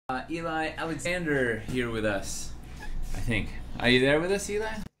Eli Alexander here with us, I think. Are you there with us, Eli?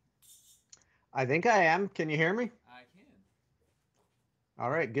 I think I am. Can you hear me? I can.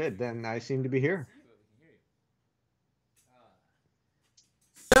 All right, good. Then I seem to be here.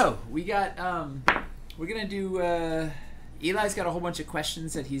 So, we got, we're going to do, Eli's got a whole bunch of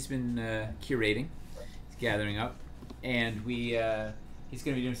questions that he's been curating. He's gathering up. And he's going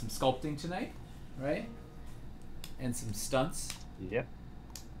to be doing some sculpting tonight, right? And some stunts. Yep.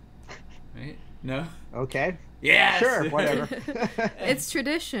 Right? No? Okay. Yes! Sure, whatever. It's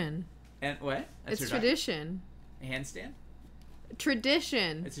tradition. And what? It's tradition. A handstand?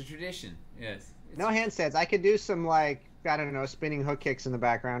 Tradition. It's a tradition, yes. No handstands. I could do some, like, I don't know, spinning hook kicks in the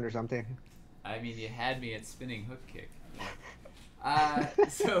background or something. I mean, you had me at spinning hook kick.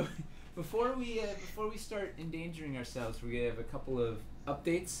 So before we start endangering ourselves, we're gonna have a couple of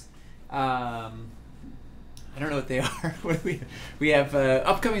updates. I don't know what they are. What do we have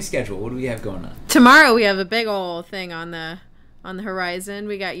upcoming schedule. What do we have going on? Tomorrow we have a big old thing on the horizon.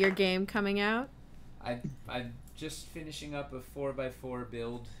 We got your game coming out. I'm just finishing up a 4x4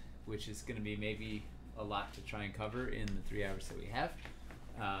 build, which is going to be maybe a lot to try and cover in the 3 hours that we have.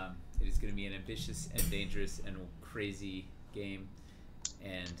 It is going to be an ambitious and dangerous and crazy game.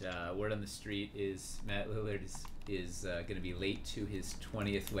 And word on the street is Matt Lillard is going to be late to his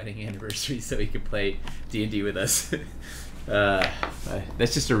 20th wedding anniversary, so he can play D&D with us.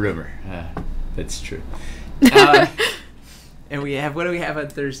 That's just a rumor. That's true. And we have, what do we have on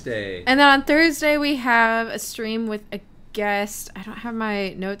Thursday? And then on Thursday we have a stream with a guest. I don't have my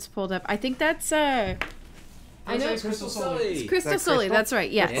notes pulled up. I think that's I know it's Crystal Sully. It's Crystal Sully. That's right.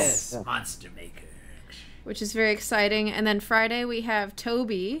 Yes. Yes. Monster Maker. Which is very exciting. And then Friday we have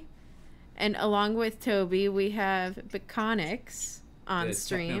Toby, and along with Toby we have Baconics on The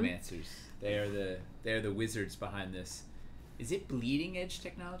stream. Technomancers. They are the wizards behind this. Is it bleeding edge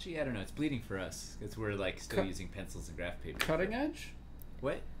technology? I don't know. It's bleeding for us because we're like still using pencils and graph paper. Cutting edge?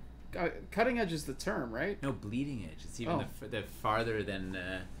 What? Cutting edge is the term, right? No, bleeding edge. It's even the farther than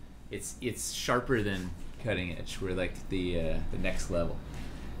it's sharper than cutting edge. We're like the next level.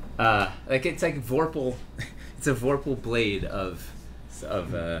 Like it's like Vorpal. It's a Vorpal blade of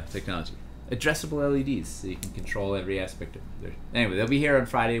technology. Addressable LEDs, so you can control every aspect of it. Anyway, they'll be here on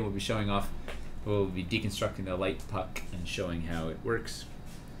Friday. We'll be showing off. We'll be deconstructing the light puck and showing how it works,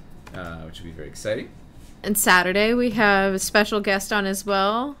 which will be very exciting. And Saturday we have a special guest on as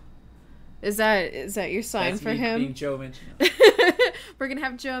well. Is that your sign That's for me him? being Joe Manganiello. We're gonna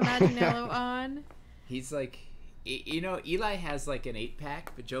have Joe Manganiello on. He's like, you know, Eli has like an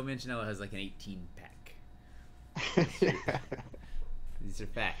 8-pack, but Joe Manganiello has like an 18-pack. These are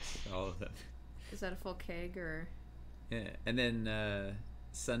facts, all of them. Is that a full keg or? Yeah, and then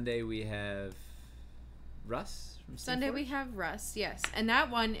Sunday we have Russ from Sunday Seaford? we have Russ, yes. And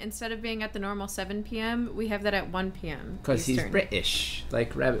that one, instead of being at the normal 7 p.m., we have that at 1 p.m. Because he's British,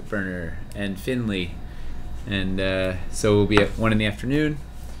 like Rabbit Burner and Finley. And so we'll be at 1 in the afternoon.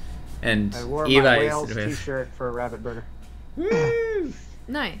 And I wore Eli's my Wales t-shirt for a rabbit burner. Woo!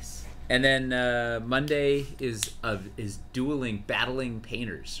 Nice. And then Monday is dueling, battling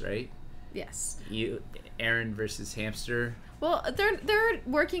painters, right? Yes. Aaron versus Hamster. Well, they're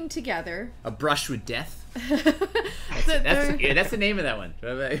working together. A brush with death. That's That's the name of that one.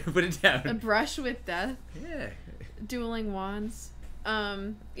 Put it down. A brush with death. Yeah. Dueling wands.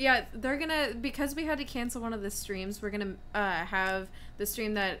 Yeah, they're gonna, because we had to cancel one of the streams, we're gonna have the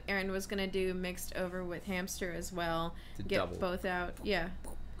stream that Aaron was gonna do mixed over with Hamster as well. Get double. both out. Yeah.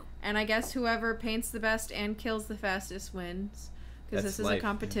 And I guess whoever paints the best and kills the fastest wins, because That's this is life, a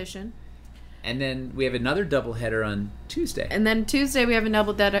competition. And then we have another doubleheader on Tuesday. And then Tuesday we have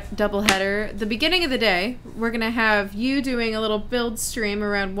a double header. The beginning of the day, we're gonna have you doing a little build stream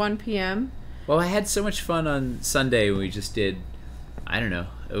around 1 p.m. Well, I had so much fun on Sunday when we just did, I don't know,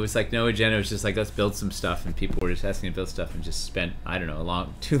 it was like no agenda. It was just like, let's build some stuff, and people were just asking to build stuff, and just spent, I don't know,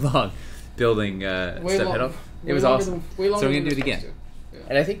 too long building stuff. It was awesome. So we're gonna do it again. Yeah.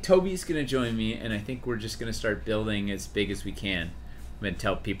 And I think Toby's gonna join me, and I think we're just gonna start building as big as we can. And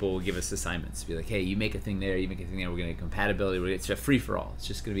tell people, give us assignments, be like, hey, you make a thing there, you make a thing there. We're gonna compatibility. It's a free for all. It's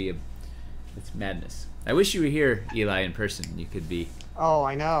just gonna be it's madness. I wish you were here, Eli, in person. You could be. Oh,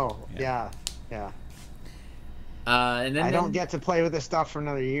 I know. Yeah. And then I don't get to play with this stuff for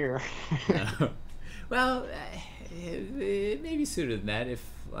another year. Well, maybe sooner than that. If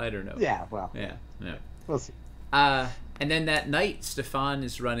I don't know. Yeah. Well. Yeah. No. We'll see. And then that night, Stefan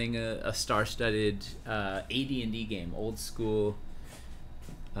is running a star-studded AD&D game, old school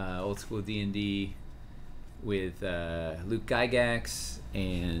D&D with Luke Gygax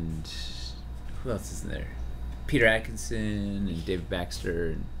and who else is in there? Peter Atkinson and David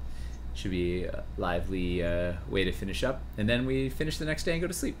Baxter. And Should be a lively way to finish up, and then we finish the next day and go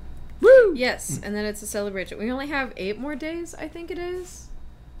to sleep. Woo! Yes, and then it's a celebration. We only have 8 more days, I think it is.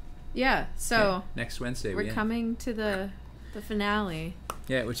 Yeah, so Yeah, next Wednesday we're coming to the finale.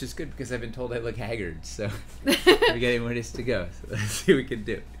 Yeah, which is good because I've been told I look haggard, so we're getting more days to go. So let's see what we can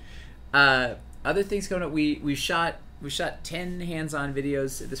do. Other things going up. We shot 10 hands-on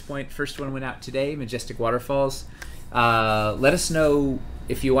videos at this point. First one went out today, Majestic Waterfalls. Let us know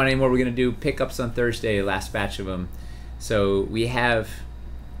if you want any more. We're gonna do pickups on Thursday, last batch of them. So we have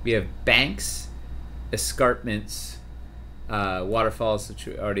banks, escarpments, waterfalls, which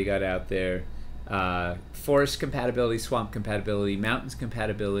we already got out there, forest compatibility, swamp compatibility, mountains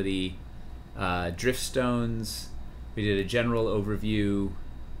compatibility, drift stones. We did a general overview.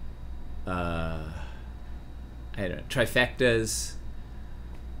 I don't know, trifectas.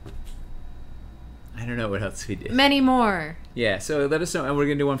 I don't know what else we did. Many more. Yeah, so let us know, and we're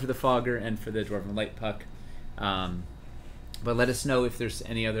gonna do one for the Fogger and for the Dwarven Light Puck. But let us know if there's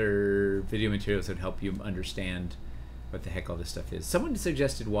any other video materials that help you understand what the heck all this stuff is. Someone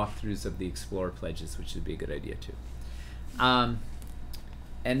suggested walkthroughs of the Explorer pledges, which would be a good idea too. And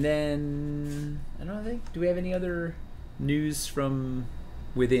then I don't think. Do we have any other news from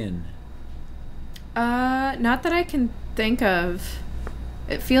within? Not that I can think of.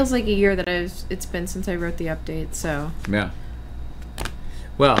 It feels like a year that it's been since I wrote the update, so. Yeah.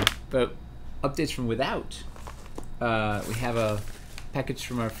 Well, but updates from without. We have a package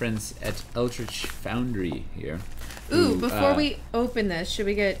from our friends at Eldritch Foundry here. Ooh, before we open this, should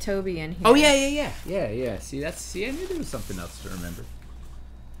we get Toby in here? Oh yeah. See, I knew there was something else to remember.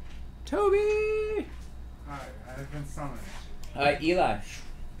 Toby. Hi, I've been summoned. Eli,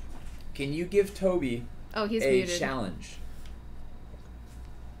 can you give Toby he's a muted. challenge?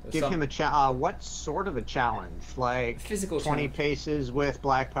 Give him a challenge. What sort of a challenge? Like physical 20 challenge. paces with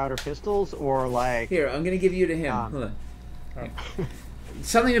black powder pistols, or like? Here, I'm gonna give you to him. Hold on. Oh.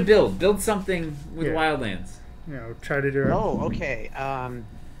 Something to build. Build something with Wildlands. Try to do it. Oh, okay.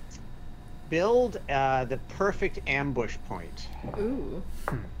 Build the perfect ambush point Ooh.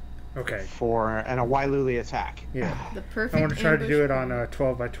 Okay. for a Wailuli attack. Yeah. The perfect. I want to try to do it ambush on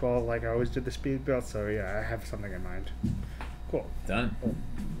 12 by 12 like I always did the speed build, so yeah, I have something in mind. Cool. Done.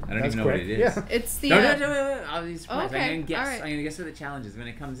 I don't That's even know what quick. it is. Yeah. It's the. No. I'll be surprised. Okay, I'm gonna guess. alright. I'm gonna guess what the challenge is when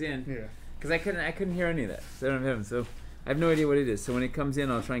it comes in. Yeah. Because I couldn't hear any of that. So I don't have him. So I have no idea what it is. So when it comes in,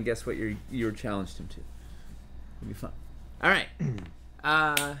 I'll try and guess what you're challenged him to. It'll be fun. All right.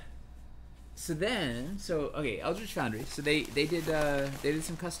 So okay, Eldritch Foundry. So they did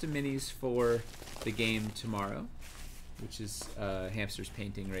some custom minis for the game tomorrow, which is Hamster's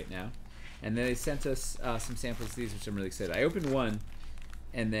painting right now, and then they sent us some samples of these, which I'm really excited. I opened one,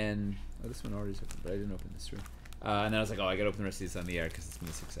 and then this one already is open, but I didn't open this room. And then I was like, I gotta open the rest of these on the air because it's been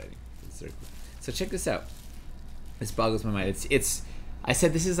this exciting. It's very cool. So check this out. This boggles my mind. It's. I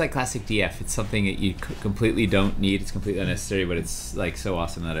said this is like classic DF. It's something that you completely don't need. It's completely unnecessary, but it's like so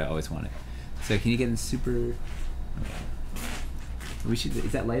awesome that I always want it. So can you get in super? We should.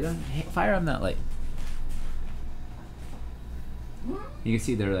 Is that light on? Hey, fire on that light. You can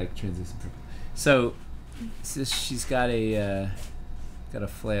see they're like translucent purple. So she's got a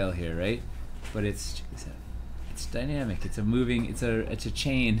flail here, right? But it's check this out. It's dynamic. It's a moving. It's a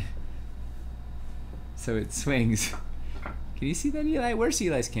chain. So it swings. Can you see that, Eli? Where's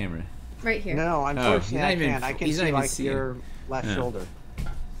Eli's camera? Right here. No, unfortunately I can't. I can he's not see even like seeing. your left Yeah. shoulder.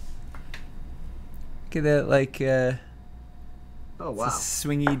 Look at that, like Oh it's wow. a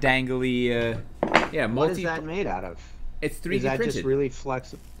swingy, dangly. Yeah, What is that made out of? It's 3D Is that printed. just really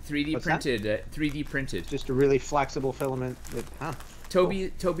flexible? 3D What's that? printed. 3D printed. Just a really flexible filament.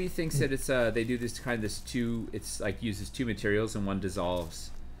 Toby thinks that it's they do this kind of this two. It's like uses two materials and one dissolves,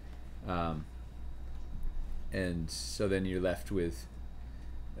 and so then you're left with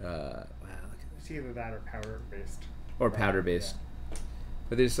wow, look at It's either that or powder based. or powder based.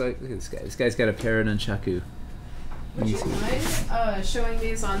 But there's like, look at this guy. This guy's got a Paranunchaku. Would you mind showing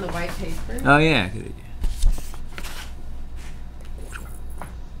these on the white paper? Oh yeah, good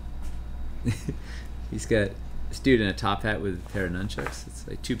idea. He's got this dude in a top hat with a pair of nunchucks. It's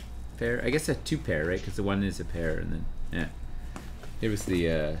like two pair. I guess that's two pair, right? Because the one is a pair, and then yeah. Here was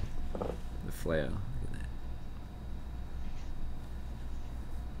the flail. Look at that.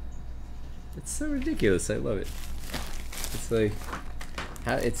 It's so ridiculous. I love it. It's like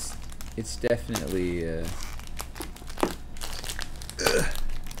how it's definitely.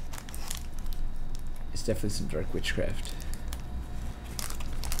 It's definitely some dark witchcraft.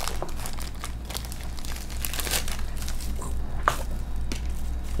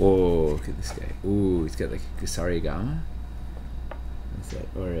 Whoa, look at this guy. Ooh, he's got like a Gusari Gama? What's that?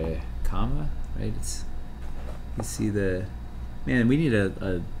 Or a comma, right? It's you see the man. We need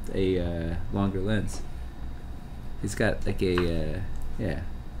a longer lens. He's got like a yeah.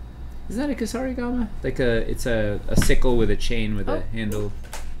 Is that a Kusarigama? Like it's a sickle with a chain with a handle.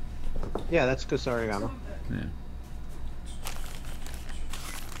 Yeah, that's Kusarigama. Yeah.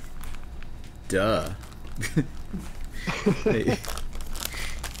 Duh.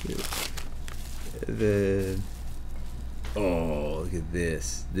 Look at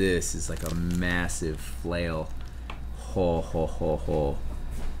this. This is like a massive flail. Ho ho ho ho.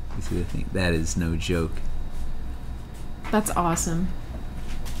 You see the thing? That is no joke. That's awesome.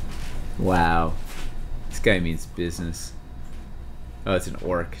 Wow. This guy means business. Oh, it's an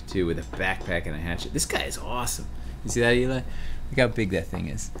orc too with a backpack and a hatchet. This guy is awesome. You see that, Eli? Look how big that thing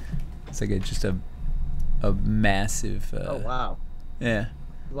is. It's like just a massive. Oh wow. Yeah.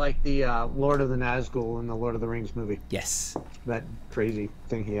 Like the Lord of the Nazgul in the Lord of the Rings movie. Yes. That crazy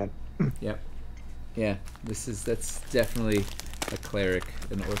thing he had. Yep. Yeah. That's definitely a cleric,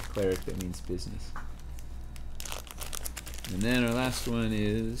 an orc cleric that means business. And then our last one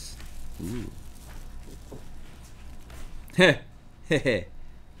is. Ooh. Heh. Heh.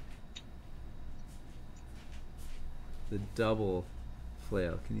 The double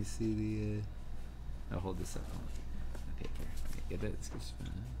flail. Can you see the? I'll hold this up. Okay, here. Get it.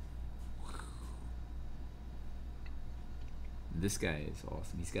 This guy is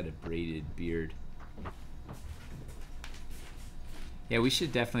awesome. He's got a braided beard. Yeah, we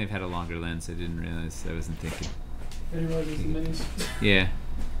should definitely have had a longer lens. I didn't realize. I wasn't thinking. Yeah.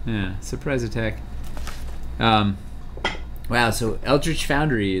 Yeah. Surprise attack. Wow. So Eldritch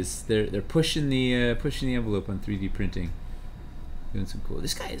Foundry is they're pushing the envelope on 3D printing. Doing some cool.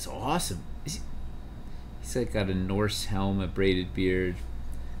 This guy is awesome. He's like got a Norse helm, a braided beard,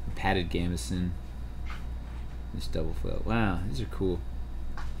 a padded gambeson. This double flail. Wow, these are cool.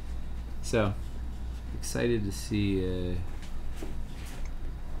 So excited to see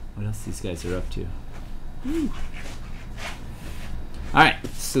what else these guys are up to. Woo. All right,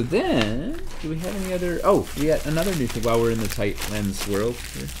 so then do we have any other? Oh, we got another new thing while we're in the tight lens world.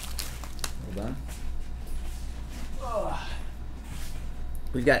 Here. Hold on.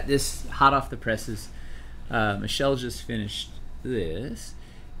 We've got this hot off the presses. Michelle just finished this.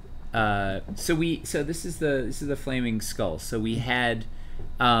 So this is the flaming skull. So we had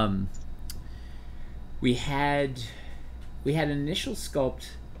an initial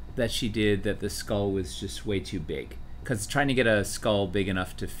sculpt that she did that the skull was just way too big, because trying to get a skull big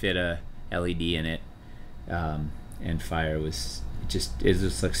enough to fit a LED in it and fire was just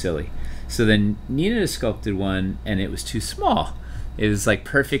like silly. So then Nina sculpted one and it was too small. It was like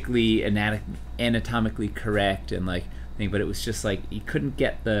perfectly anatomically correct and like thing, but it was just like you couldn't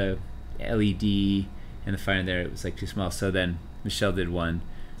get the LED and the fire in there. It was like too small. So then Michelle did one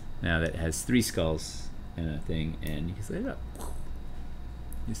now that has 3 skulls and a thing, and you can light it up.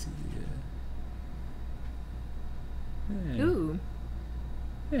 You see the yeah. Ooh.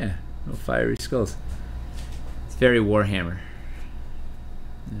 Yeah, little fiery skulls. It's very Warhammer.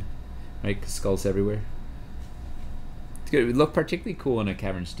 Yeah. Right, 'cause skulls everywhere. It's good. It would look particularly cool on a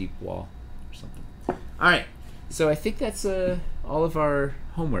Cavern's Deep wall or something. All right, so I think that's all of our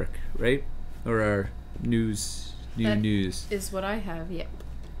homework, right? Or our news. News is what I have. Yep.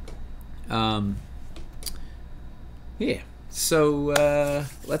 Yeah. So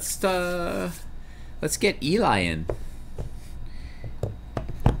let's get Eli in.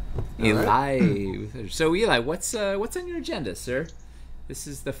 Eli. Right. So Eli, what's on your agenda, sir?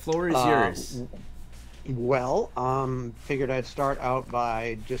 The floor is yours. Well, figured I'd start out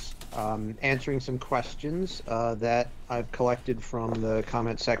by just answering some questions that I've collected from the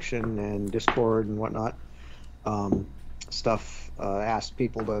comment section and Discord and whatnot. Asked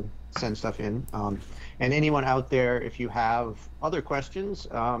people to send stuff in. And anyone out there, if you have other questions,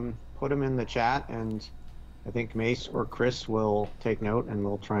 put them in the chat, and I think Mace or Chris will take note, and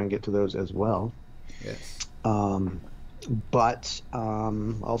we'll try and get to those as well. Yes. But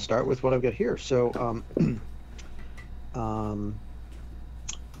I'll start with what I've got here. So, and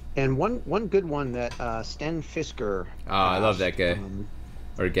one good one that Sten Fisker. Oh, I love that guy.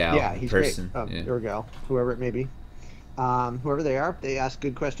 Or gal. Yeah, he's person. Great. Or gal, whoever it may be. Whoever they are, they ask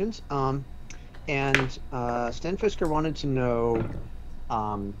good questions. And Sten Fisker wanted to know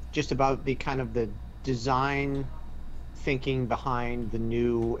just about the kind of the design thinking behind the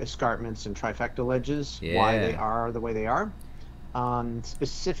new escarpments and trifecta ledges, why they are the way they are.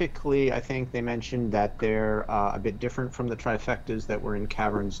 Specifically, I think they mentioned that they're a bit different from the trifectas that were in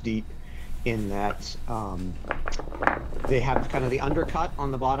Caverns Deep, in that they have kind of the undercut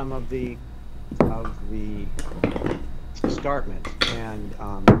on the bottom of the escarpment, and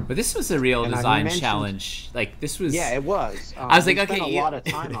But this was a real and I design mentioned- challenge. Like this was. yeah, it was. I was like, we spent okay, a lot of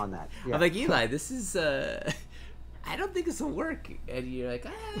time on that. Yeah. I'm like, Eli, this is. I don't think this will work. And you're like,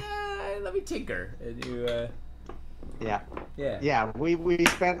 let me tinker. And you. Yeah. Yeah. Yeah, we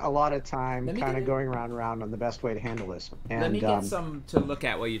spent a lot of time Let me kind get of it. going around and around on the best way to handle this. And, Let me get some to look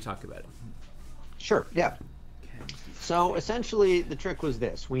at while you talk about it. Sure, yeah. So essentially, the trick was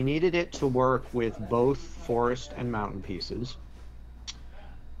this. We needed it to work with both forest and mountain pieces.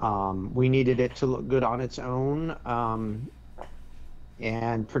 We needed it to look good on its own,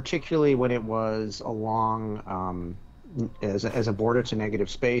 and particularly when it was along as a border to negative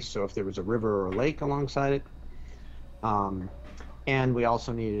space, so if there was a river or a lake alongside it. And we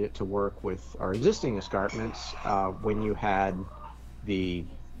also needed it to work with our existing escarpments when you had the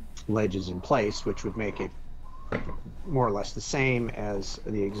ledges in place, which would make it more or less the same as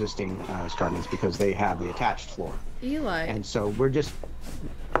the existing escarpments because they have the attached floor. Eli, And so we're just,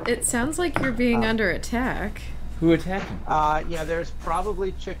 it sounds like you're being under attack. Who attacked him? yeah, there's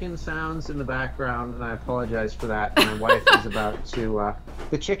probably chicken sounds in the background, and I apologize for that. My wife is about to,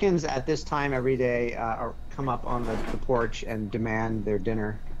 the chickens at this time every day come up on the porch and demand their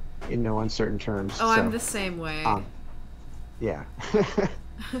dinner in no uncertain terms. Oh, so, I'm the same way. yeah.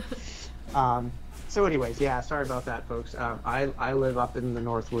 So anyways, yeah, sorry about that, folks. I live up in the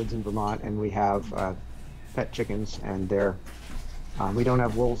North Woods in Vermont, and we have pet chickens, and they're, we don't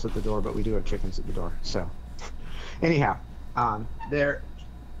have wolves at the door, but we do have chickens at the door. So anyhow,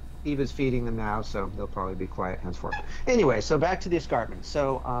 Eva's feeding them now, so they'll probably be quiet henceforth. Anyway, so back to the escarpment.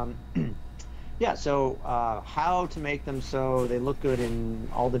 So yeah, so how to make them so they look good in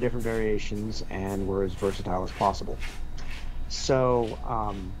all the different variations and were as versatile as possible. So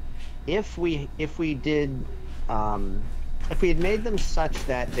if we had made them such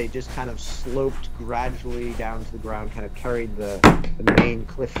that they just kind of sloped gradually down to the ground, kind of carried the main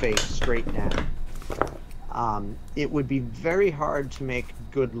cliff face straight down, it would be very hard to make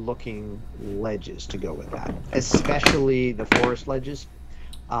good looking ledges to go with that, especially the forest ledges.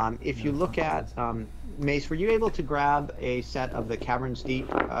 If you look at, Mace, were you able to grab a set of the Caverns Deep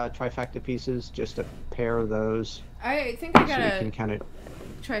trifecta pieces, just a pair of those? I think I got So you a can kind of,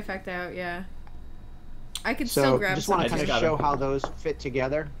 trifecta out, yeah. I could so still grab just some. want to I kind just of got show them. how those fit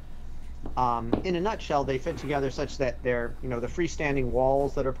together. In a nutshell, they fit together such that they're, the freestanding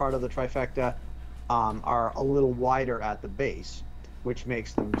walls that are part of the trifecta are a little wider at the base, which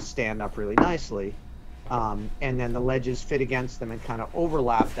makes them stand up really nicely. And then the ledges fit against them and kind of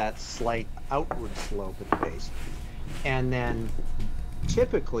overlap that slight outward slope at the base. And then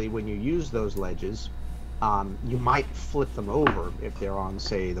typically when you use those ledges, you might flip them over if they're on,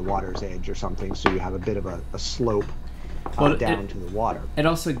 say, the water's edge or something, so you have a bit of a slope down to the water. It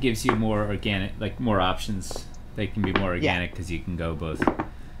also gives you more organic, like more options. They can be more organic because you can go both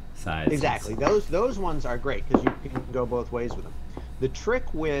sides. Exactly. Those ones are great because you can go both ways with them. The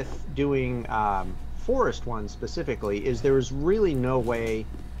trick with doing forest ones specifically is there is really no way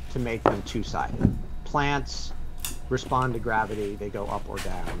to make them two-sided. Plants respond to gravity, they go up or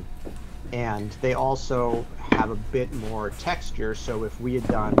down. And they also have a bit more texture, so if we had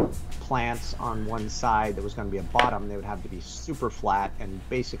done plants on one side that was going to be a bottom, they would have to be super flat and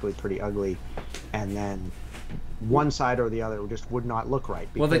basically pretty ugly. And then one side or the other just would not look right.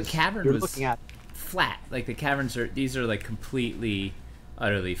 Well, the because cavern you're was looking at, flat. Like the caverns these are like completely,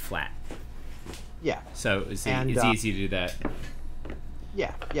 utterly flat. yeah. So it's And, easy to do that.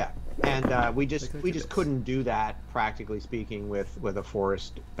 Yeah, yeah, and we just Look at this. couldn't do that, practically speaking, with a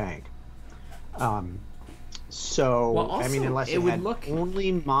forest bank. So Well, I mean, also, unless it it would had look-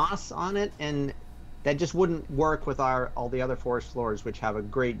 only moss on it, and that just wouldn't work with all the other forest floors, which have a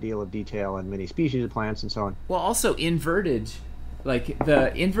great deal of detail and many species of plants and so on. Well, also inverted, like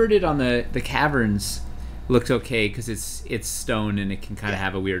the inverted on the caverns looked okay because it's stone and it can kind of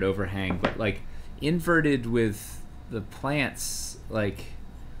have a weird overhang. But like inverted with the plants, like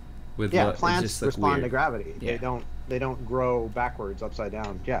with Yeah, what, it plants just looked respond to weird. gravity. Yeah. They don't grow backwards, upside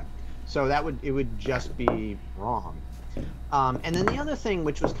down. Yeah, so it would just be wrong. And then the other thing,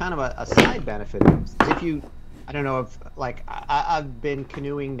 which was kind of a side benefit, is if you, I don't know if like I've been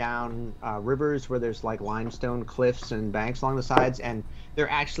canoeing down rivers where there's like limestone cliffs and banks along the sides, and there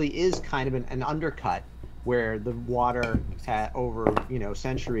actually is kind of an undercut where the water over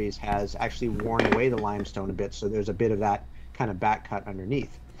centuries has actually worn away the limestone a bit, so there's a bit of that kind of back cut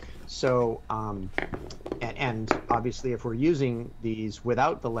underneath. So and obviously if we're using these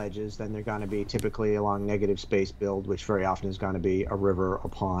without the ledges, then they're going to be typically along negative space build, which very often is going to be a river, a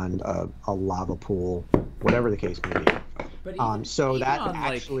pond, a lava pool, whatever the case may be. But So even that on,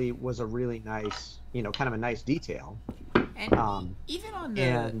 actually was a really nice, kind of a nice detail. And even on the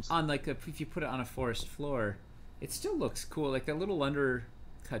and- if you put it on a forest floor, it still looks cool. Like the little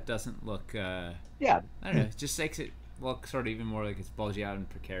undercut doesn't look. I don't know. It just makes it look sort of even more like it's bulgy out and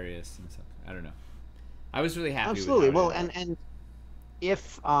precarious and stuff. I don't know. I was really happy. Absolutely. With how Well, and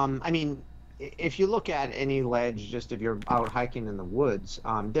if I mean, if you look at any ledge, just if you're out hiking in the woods,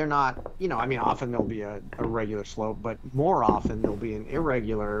 they're not, I mean, often there'll be a regular slope, but more often there'll be an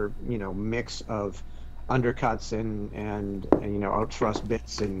irregular, mix of undercuts and out thrust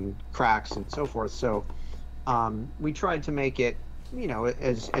bits and cracks and so forth. So we tried to make it,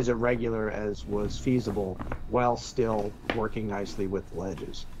 as irregular as was feasible while still working nicely with the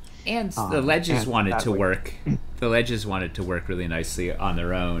ledges. And the ledges wanted to way. work. The ledges wanted to work really nicely on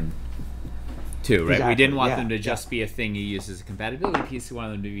their own, too, right? Exactly, We didn't want yeah, them to just be a thing you use as a compatibility piece. We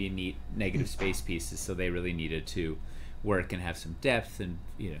wanted them to be neat negative space pieces, so they really needed to work and have some depth and,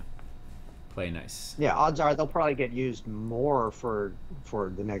 play nice. Yeah, odds are they'll probably get used more for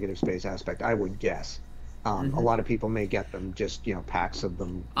the negative space aspect, I would guess. A lot of people may get them just, packs of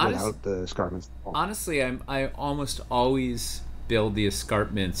them without the escarpments. Honestly, I almost always build the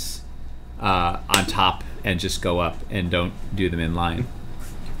escarpments on top and just go up and don't do them in line.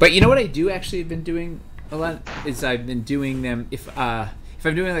 But you know what I do actually have been doing a lot is I've been doing them if I'm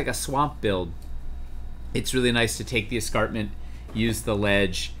doing like a swamp build, it's really nice to take the escarpment, use the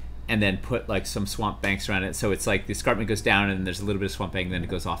ledge, and then put like some swamp banks around it. So it's like the escarpment goes down and there's a little bit of swamp bank, and then it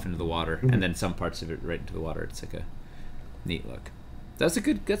goes off into the water, and then some parts of it right into the water. It's like a neat look. That's a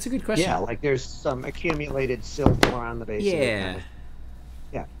good question. Yeah, like there's some accumulated silt around the base. Yeah.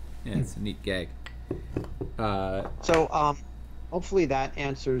 Yeah. Yeah, it's a neat gag. So hopefully that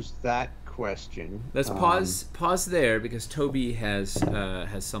answers that question. Let's pause there because Toby has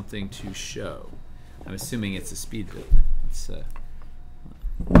something to show. I'm assuming it's a speed build. Let's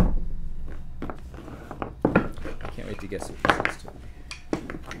I can't wait to guess what this is, Toby.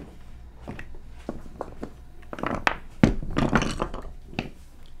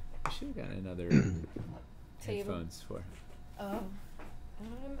 I should have gotten another headphones for. Oh.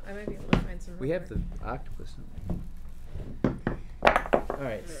 I might be able to find some. We have the octopus. All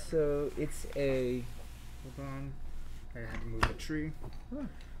right, so it's a. Hold on. I had to move a tree. Huh.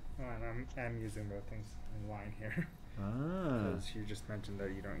 Oh, and I'm using both things in line here. Ah. Because you just mentioned that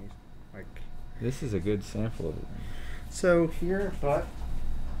you don't use, like... This is a good sample of it. So here, but...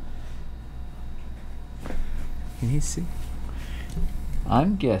 Can he see?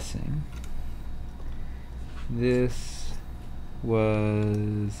 I'm guessing this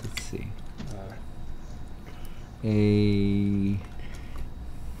was, let's see,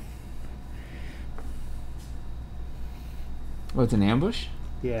 oh, it's an ambush?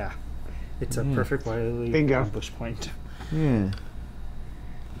 Yeah. It's a Yeah. perfect Wiley Bingo. ambush point. Yeah.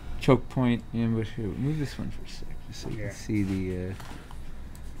 Choke point, ambush. Here, move this one for a sec, just so you Yeah. can see the,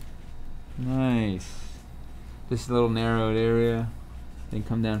 nice. This little narrowed area, then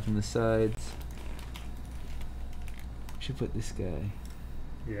come down from the sides. Should put this guy.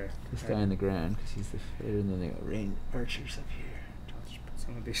 Yeah. This guy on the ground because he's the fighter, and then they got rain archers up here. I'll just put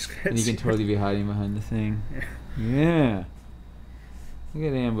some of these And you can here. totally be hiding behind the thing. Yeah. Yeah. Look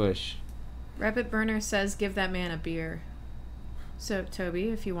at ambush. Rabbit Burner says, "Give that man a beer." So Toby,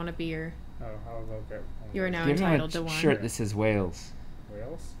 if you want a beer, Oh, I'll go get one. you are now Give him entitled a to one. shirt that says Wales.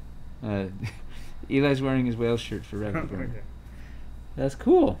 Wales? Eli's wearing his Wales shirt for Rabbit Okay. Burner. That's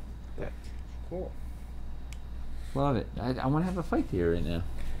cool. Cool. Love it. I want to have a fight here right now.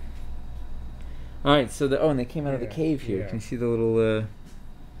 All right, so and they came out of the Yeah, cave here. yeah. Can you see the little?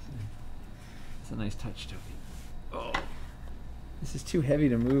 It's a nice touch, Toby. Oh, this is too heavy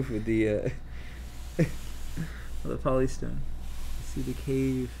to move with the the polystone. See the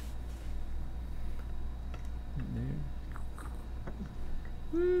cave. There.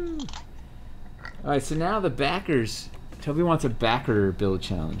 Woo. All right, so now the backers. Toby wants a backer build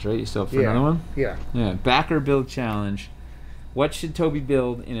challenge, right? You still up for another one? Yeah. Yeah, backer build challenge. What should Toby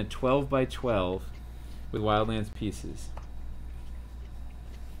build in a 12 by 12 with Wildlands pieces?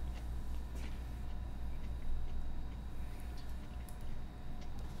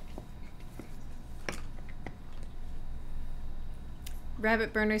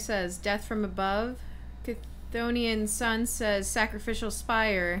 Rabbit Burner says, "Death from above." Chthonian Sun says, "Sacrificial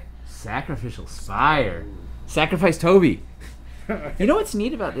spire." Sacrificial Spire. Sacrifice Toby. You know what's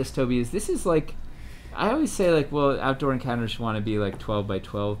neat about this, Toby, is this is like, I always say like, well, outdoor encounters want to be like 12 by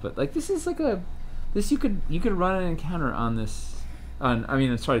 12, but like this is like you could run an encounter on this, they want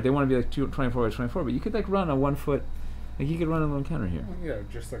to be like 24 by 24, but you could like run a 1 foot, like you could run a little encounter here. Yeah,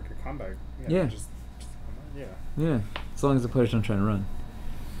 just like a combat. Yeah. Just yeah. Yeah, as long as the players don't try to run.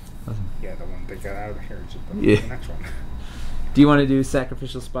 Awesome. Yeah, the one that got out of here. Just Yeah. the next one. Do you want to do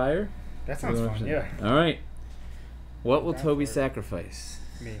Sacrificial Spire? That sounds fun. Yeah. All right. What will Down Toby for it. sacrifice?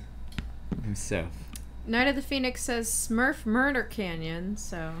 Me. Himself. Knight of the Phoenix says Smurf Murder Canyon,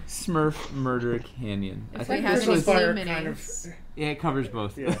 so Smurf Murder Canyon. if I we think have this any was. blue Fire minis. kind of- Yeah, it covers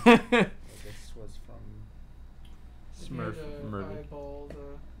both. Yeah. This was from. Smurf Need to Murder. eyeball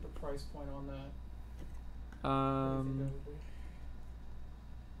the price point on that. $250.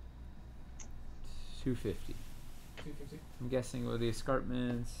 250. I'm guessing with the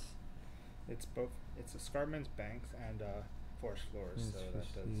escarpments. It's both. It's escarpments, banks, and forest floors. So that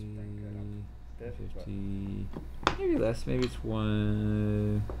does bring it up a bit. But 50, maybe less. Maybe it's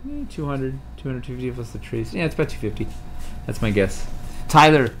 200, 250 plus the trees. Yeah, it's about 250. That's my guess.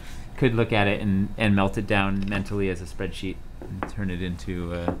 Tyler could look at it and melt it down mentally as a spreadsheet and turn it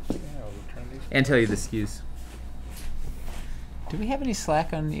into yeah, I'll return these. and tell you the SKUs. Do we have any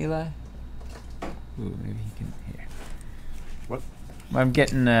slack on Eli? Ooh, maybe he can here. What? Well, I'm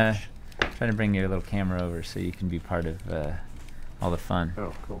getting trying to bring your little camera over so you can be part of all the fun.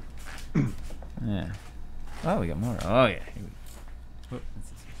 Oh, cool. Yeah. Oh, we got more. Oh yeah. Here we Whoop,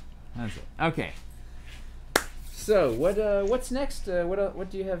 that's it. Okay. So what's next? What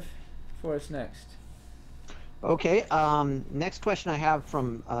do you have for us next? Okay. Next question I have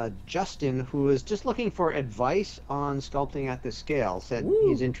from Justin, who is just looking for advice on sculpting at this scale. Said Woo.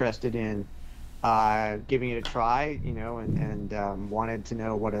 he's interested in giving it a try, you know, and wanted to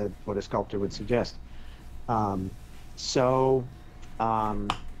know what a sculptor would suggest.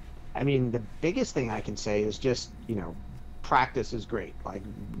 I mean, the biggest thing I can say is just, you know, practice is great. Like,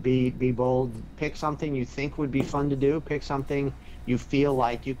 be bold. Pick something you think would be fun to do. Pick something you feel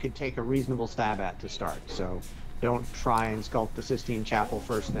like you could take a reasonable stab at to start. So don't try and sculpt the Sistine Chapel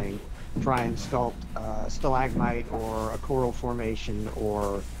first thing. Try and sculpt a stalagmite or a coral formation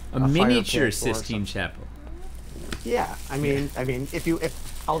or A fire miniature pit or Sistine something. Chapel. Yeah, I mean,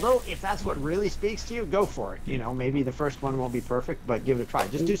 if that's what really speaks to you, go for it. You know, maybe the first one won't be perfect, but give it a try.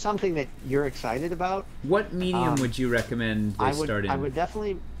 Just do something that you're excited about. What medium would you recommend they start in? I would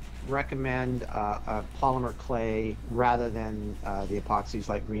definitely recommend a polymer clay rather than the epoxies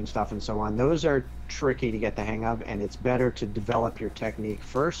like green stuff and so on. Those are tricky to get the hang of, and it's better to develop your technique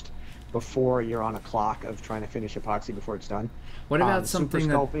first before you're on a clock of trying to finish epoxy before it's done. What about something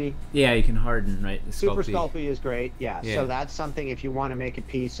Super that? Sculpey? Yeah, you can harden, right? The Super Sculpey. Sculpey is great, yeah. Yeah. So that's something if you want to make a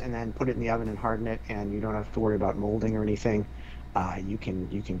piece and then put it in the oven and harden it, and you don't have to worry about molding or anything. You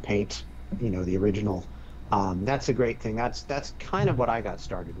can paint, you know, the original. That's a great thing. That's kind of what I got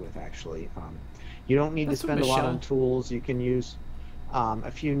started with, actually. You don't need That's to what spend a lot Michelle- on tools. You can use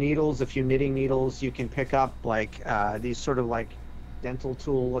a few needles, a few knitting needles. You can pick up like these sort of like dental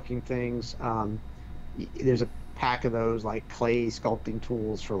tool looking things. There's a pack of those like clay sculpting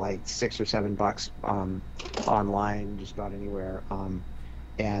tools for like $6 or $7 online, just about anywhere.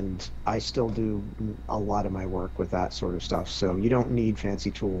 And I still do a lot of my work with that sort of stuff. So you don't need fancy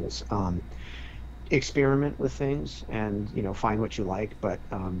tools. Experiment with things and, you know, find what you like. But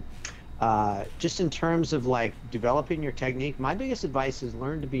just in terms of like developing your technique, my biggest advice is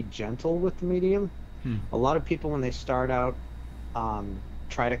learn to be gentle with the medium. A lot of people when they start out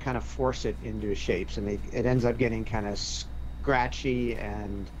try to kind of force it into shapes, and it ends up getting kind of scratchy,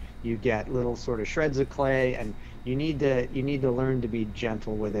 and you get little sort of shreds of clay, and you need to learn to be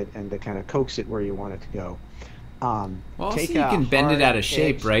gentle with it and to kind of coax it where you want it to go. Well, also take you a can bend it hard out of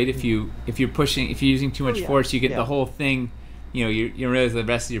shape, edge- right? If you're using too much yeah, force, you get yeah. the whole thing. You know, you realize the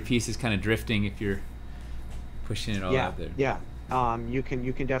rest of your piece is kind of drifting if you're pushing it all out there. Yeah. You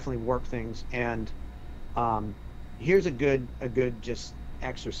can definitely warp things, and here's a good just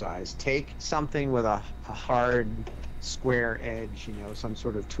exercise. Take something with a hard square edge, you know, some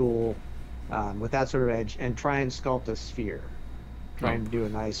sort of tool with that sort of edge, and try and sculpt a sphere. Try and do a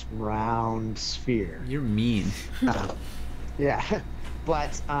nice round sphere. You're mean. Yeah.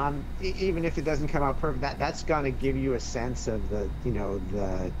 But even if it doesn't come out perfect, that's going to give you a sense of the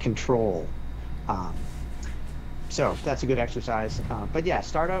control. So that's a good exercise. But yeah,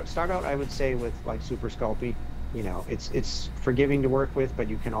 start out. I would say with like Super Sculpey. You know, it's forgiving to work with, but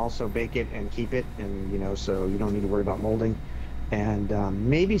you can also bake it and keep it, and you know, so you don't need to worry about molding. And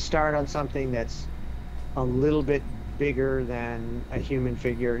maybe start on something that's a little bit bigger than a human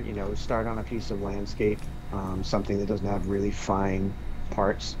figure. You know, start on a piece of landscape, something that doesn't have really fine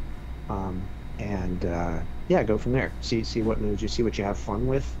parts, and go from there. See what moves you, see what you have fun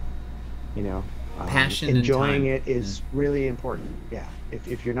with. You know, Passion and enjoying time. it is really important. Yeah,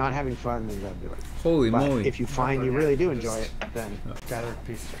 if you're not having fun, then don't do it. Holy But moly! if you find you really do enjoy it, then Gather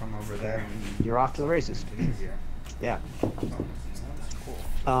pieces from over there. you're off to the races. Easier. Yeah.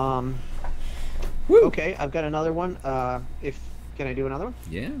 Cool. Woo! Okay, I've got another one. If can I do another one?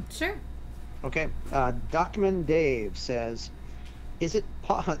 Yeah. Sure. Okay. Document Dave says, is it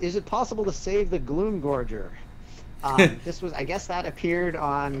possible to save the Gloom Gorger? This was, I guess, that appeared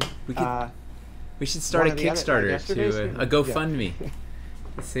on. We should start a one of the other- Kickstarter yesterday's to stream? a GoFundMe.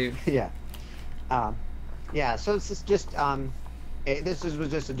 Save. Yeah. Yeah. So this is just was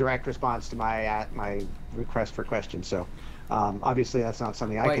just a direct response to my request for questions. So obviously that's not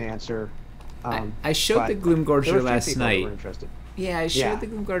something I can answer. I showed the Gloom there were Gorger a few last people that night. were interested. Yeah, I showed the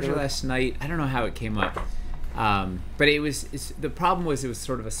Gloom Gorger last night. I don't know how it came up, but the problem was it was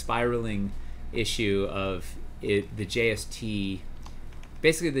sort of a spiraling issue of the JST.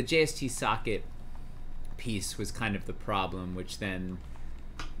 Basically, the JST socket piece was kind of the problem, which then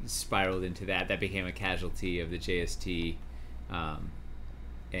spiraled into that. That became a casualty of the JST,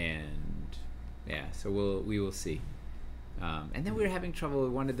 and yeah, so we will see. And then we were having trouble. We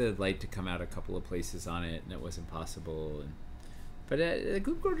wanted the light to come out a couple of places on it, and it wasn't possible. But the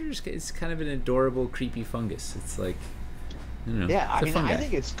Gloom Gorger is kind of an adorable, creepy fungus. It's like, I don't know. Yeah, it's I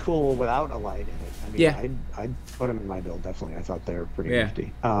think it's cool without a light in it. I mean, Yeah. I'd put them in my build, definitely. I thought they were pretty Yeah.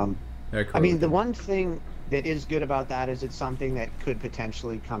 nifty. Very cool I mean, the looking. one thing that is good about that is it's something that could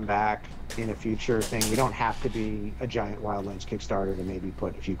potentially come back in a future thing. We don't have to be a giant Wildlands Kickstarter to maybe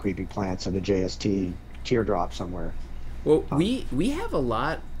put a few creepy plants and a JST teardrop somewhere. Well, we have a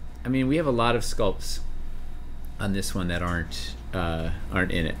lot. I mean, we have a lot of sculpts on this one that aren't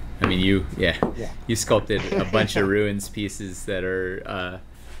in it. I mean, you sculpted a bunch of ruins pieces that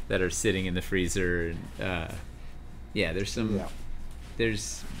are sitting in the freezer. And, there's some. Yeah.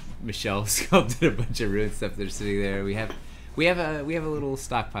 There's Michelle sculpted a bunch of ruin stuff that are sitting there. We have a little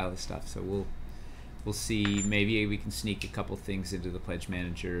stockpile of stuff. So we'll see. Maybe we can sneak a couple things into the pledge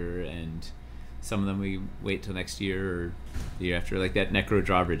manager, and some of them we wait till next year or the year after, like that Necro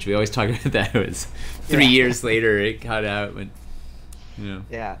Drawbridge. We always talk about that. It was 3 years later it got out when,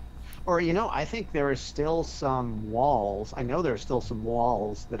 Yeah. Or, I think there are still some walls. I know there are still some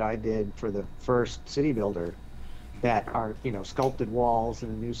walls that I did for the first City Builder that are, sculpted walls in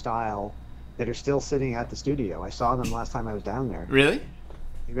a new style that are still sitting at the studio. I saw them last time I was down there. Really?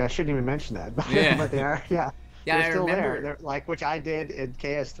 Maybe I shouldn't even mention that, but, Yeah. but they are, yeah. Yeah, They're I still remember. there. They're, like, which I did in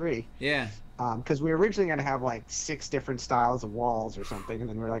KS3. Yeah. Because we were originally going to have like 6 different styles of walls or something, and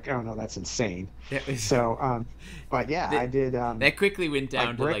then we were like, oh no, that's insane. So, but yeah, I did. That quickly went down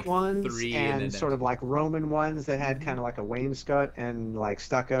like to brick like ones 3, and then sort of like Roman ones that had kind of like a wainscot and like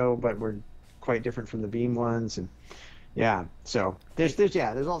stucco, but were quite different from the beam ones. And yeah, so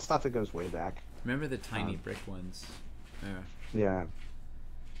there's all stuff that goes way back. Remember the tiny brick ones? Yeah.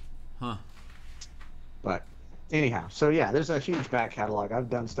 Huh. But anyhow, so yeah, there's a huge back catalog. I've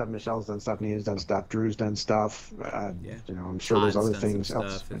done stuff. Michelle's done stuff. Nina's done stuff. Drew's done stuff. I'm sure there's other things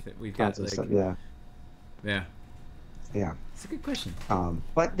else. We've got Tons of like, stuff. Yeah. Yeah. It's a good question.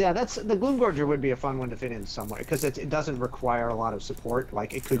 But yeah, the Gloom Gorger would be a fun one to fit in somewhere because it doesn't require a lot of support.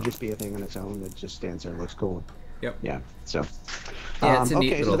 Like it could just be a thing on its own that just stands there and looks cool. Yep. Yeah. So. Yeah, it's a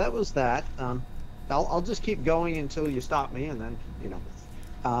neat okay, little... so that was that. I'll just keep going until you stop me, and then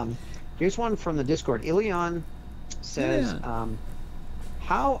here's one from the Discord. Ilion says,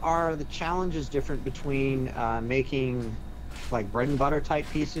 how are the challenges different between making like bread and butter type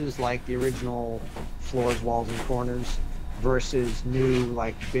pieces like the original floors, walls, and corners versus new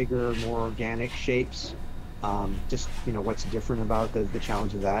like bigger, more organic shapes? Just what's different about the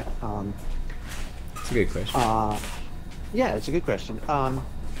challenge of that? It's a good question. Yeah, it's a good question.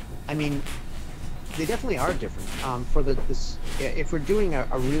 I mean, they definitely are different. For if we're doing a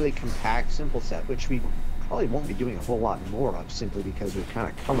really compact, simple set, which we probably won't be doing a whole lot more of, simply because we've kind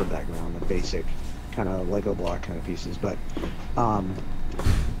of covered that ground, the basic kind of Lego block kind of pieces. But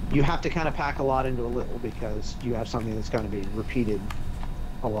you have to kind of pack a lot into a little because you have something that's going to be repeated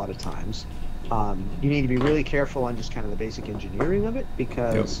a lot of times. You need to be really careful on just kind of the basic engineering of it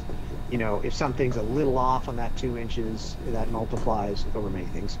because, if something's a little off on that 2 inches, that multiplies over many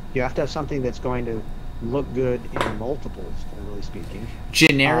things. You have to have something that's going to look good in multiples, generally speaking.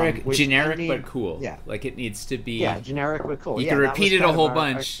 Generic, I but cool. Yeah. Like it needs to be. Yeah, generic but cool. You Yeah, can that repeat was it a kind of whole our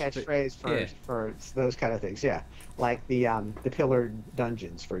bunch. catchphrase for those kind of things. Yeah, like the pillared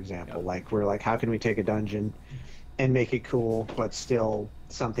dungeons, for example. Yeah. Like we're like, how can we take a dungeon and make it cool, but still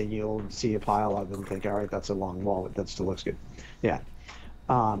something you'll see a pile of and think, all right, that's a long wall, but that still looks good. Yeah.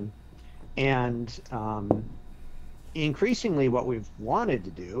 Increasingly what we've wanted to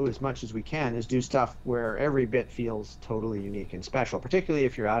do as much as we can is do stuff where every bit feels totally unique and special, particularly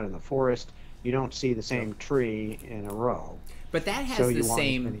if you're out in the forest. You don't see the same tree in a row. But that has So the you want as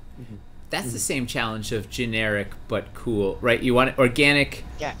same. many- that's the same challenge of generic but cool, right? You want it organic,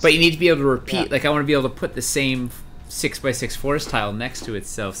 Yes. but you need to be able to repeat. Yeah. Like I want to be able to put the same 6x6 forest tile next to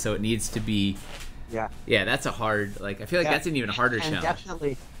itself, so it needs to be. Yeah, that's a hard. Like I feel like that's an even harder and challenge.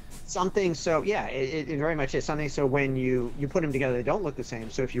 Definitely something. So yeah, it very much is something. So when you put them together, they don't look the same.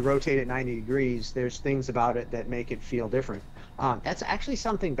 So if you rotate it 90 degrees, there's things about it that make it feel different. That's actually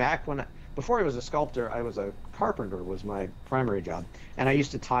something back when. Before I was a sculptor, I was a carpenter was my primary job, and I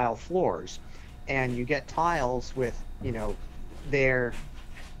used to tile floors. And you get tiles with, they're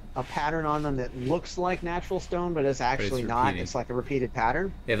a pattern on them that looks like natural stone, but it's actually not. repeating. It's like a repeated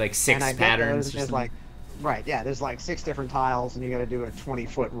pattern. They have like 6 And I bet patterns. those, Or there's something. right, yeah, there's like 6 different tiles, and you got to do a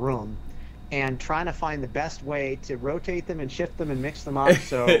 20-foot room. And trying to find the best way to rotate them and shift them and mix them up,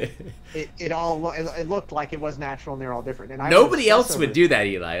 so it looked like it was natural, and they're all different. And Nobody else would do that,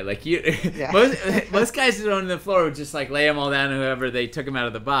 Eli. Like you, Yeah. most guys that own the floor would just like lay them all down. Whoever they took them out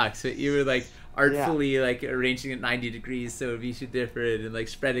of the box, but you were like artfully like arranging it 90 degrees so it'd be different and like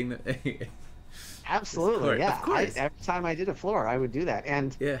spreading the. Absolutely, yeah. Of course. Every time I did a floor, I would do that,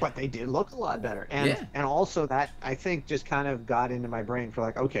 but they did look a lot better, and also that I think just kind of got into my brain for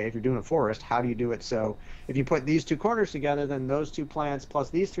like, okay, if you're doing a forest, how do you do it? So if you put these 2 corners together, then those 2 plants plus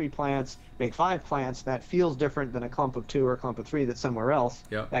these 3 plants make 5 plants. That feels different than a clump of 2 or a clump of 3 that's somewhere else.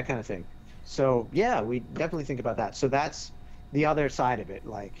 Yep. That kind of thing. So yeah, we definitely think about that. So that's the other side of it,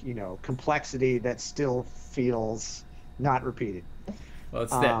 like complexity that still feels not repeated. Well,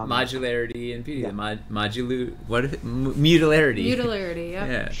 it's that modularity and beauty. The what is it? Mutillarity. Mutillarity,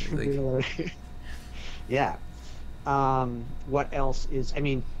 yeah. Yeah. Like, yeah. What else is? I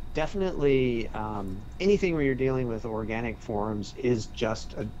mean, definitely anything where you're dealing with organic forms is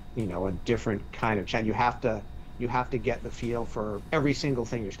just a different kind of challenge. You have to get the feel for every single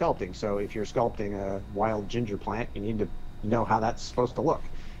thing you're sculpting. So if you're sculpting a wild ginger plant, you need to know how that's supposed to look.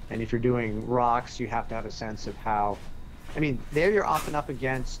 And if you're doing rocks, you have to have a sense of how. I mean, there you're often up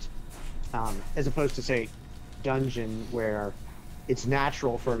against, as opposed to, say, dungeon, where it's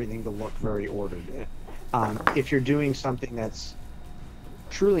natural for everything to look very ordered. If you're doing something that's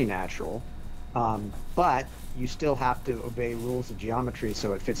truly natural, but you still have to obey rules of geometry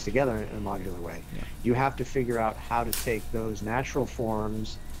so it fits together in a modular way, you have to figure out how to take those natural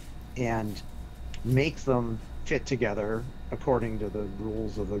forms and make them fit together according to the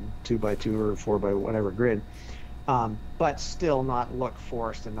rules of a 2x2 or 4x whatever grid. But still not look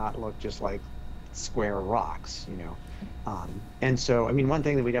forced and not look just like square rocks, And so, I mean, one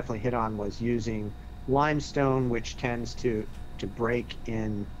thing that we definitely hit on was using limestone, which tends to break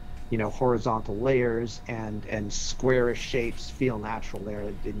in, horizontal layers, and squarish shapes feel natural there.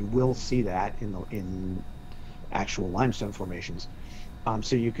 And you will see that in actual limestone formations.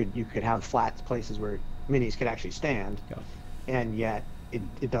 So you could have flat places where minis could actually stand, and yet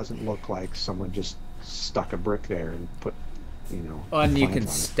it doesn't look like someone just stuck a brick there and put, and you can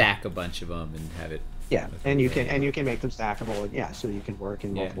stack a bunch of them and have it. Yeah, and you can make them stackable, so you can work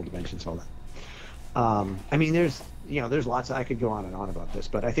in multiple dimensions, all that. I mean, there's lots. I could go on and on about this,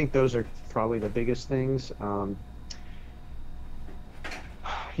 but I think those are probably the biggest things.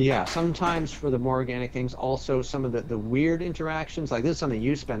 Sometimes for the more organic things, also some of the weird interactions. Like this is something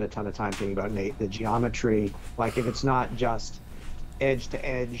you spend a ton of time thinking about, Nate. The geometry, like if it's not just edge to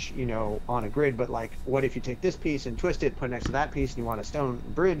edge, on a grid, but like, what if you take this piece and twist it, put it next to that piece, and you want a stone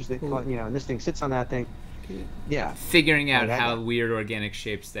bridge that, and this thing sits on that thing. Yeah. Figuring out how weird organic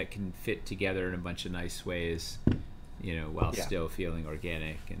shapes that can fit together in a bunch of nice ways, while still feeling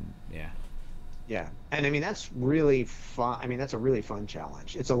organic, and Yeah, and I mean that's really fun. I mean that's a really fun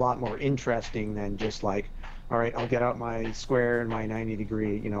challenge. It's a lot more interesting than just like, all right, I'll get out my square and my 90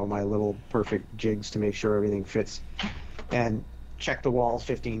 degree, my little perfect jigs to make sure everything fits, and check the walls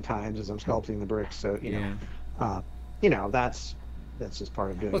 15 times as I'm sculpting the bricks. So that's just part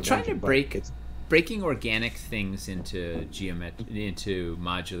of doing. Well, trying to breaking organic things into into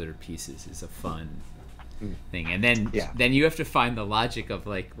modular pieces is a fun thing, and then you have to find the logic of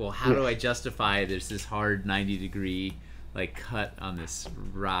like, well, how do I justify there's this hard 90 degree like cut on this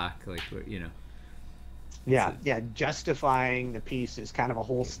rock, like justifying the piece is kind of a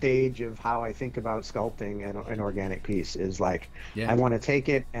whole stage of how I think about sculpting an organic piece. Is like, I want to take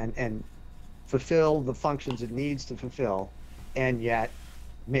it and fulfill the functions it needs to fulfill, and yet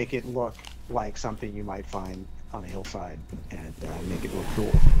make it look like something you might find on a hillside, and make it look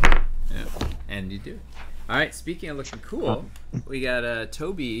cool. Yeah, and you do it. All right, speaking of looking cool, we got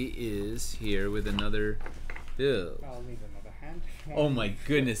Toby is here with another build. I'll need another hand. Oh my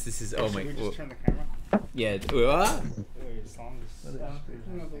goodness, this is Should we just turn the camera? Yeah. As long as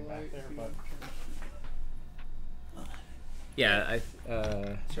Another light. back there, but Yeah,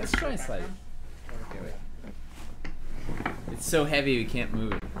 let's try and slide it. Okay, wait. It's so heavy we can't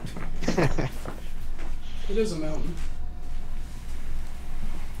move it. It is a mountain.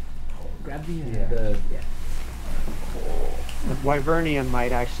 Grab the The Wyvernium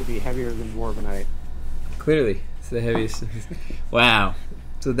might actually be heavier than Dwarvenite. Clearly, it's the heaviest. Wow.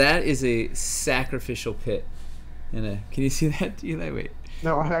 So that is a sacrificial pit. And can you see that, Eli? Wait.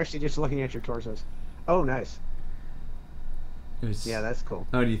 No, I'm actually just looking at your torsos. Oh, nice. Yeah, that's cool.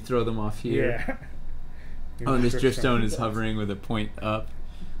 Oh, do you throw them off here? Yeah. Oh, and this driftstone is hovering with a point up.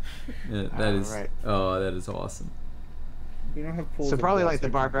 Yeah, that is. Right. Oh, that is awesome. We don't have pools So of probably blood, like the so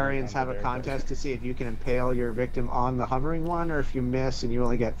we can barbarians put it have a under there, but- contest to see if you can impale your victim on the hovering one, or if you miss and you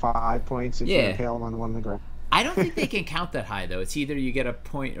only get 5 points if you Yeah. impale them on the one on the ground. I don't think they can count that high though. It's either you get a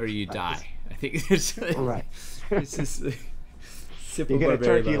point or you die. I think there's. Right. It's just simple You get a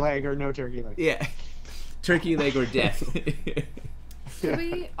barbarian turkey law. leg or no turkey leg. Yeah. Turkey leg or death. Did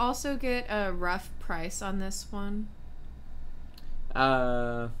we also get a rough price on this one?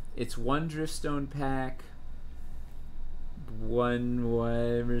 It's one driftstone pack. One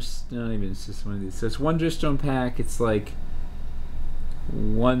whatever. Not even. It's just one of these. So it's one driftstone pack. It's like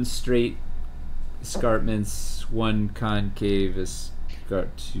one straight escarpments, one concave escarp.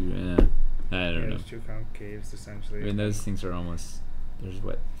 I don't know. There's 2 concaves essentially. I mean, those things are almost. There's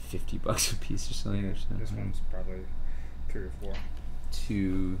what, $50 a piece or something. Yeah, or this something. one's probably 3 or 4.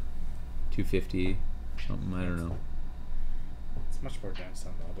 $250 something. I don't know. It's much more dense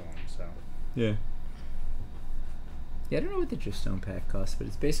than the other one, so. Yeah. Yeah, I don't know what the driftstone pack costs, but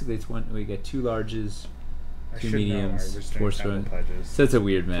it's one. We get 2 larges, I 2 should mediums, know. I was 4 doing stone. temple pledges. So it's a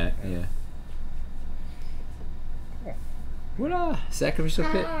weird mat. Yeah. Yeah. Cool. What sacrificial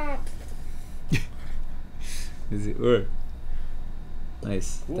pit? Is it? Or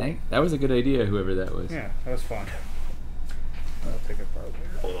nice. Cool. That was a good idea. Whoever that was. Yeah, that was fun. I'll take a photo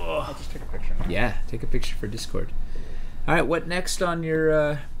later. I'll just take a picture now. Yeah, take a picture for Discord. All right, what next on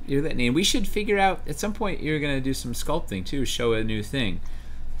your litany? And we should figure out at some point. You're gonna do some sculpting too, show a new thing.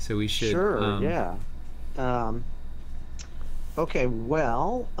 So we should. Sure, yeah. Okay,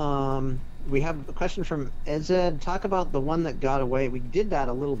 well, we have a question from Ezed. Talk about the one that got away. We did that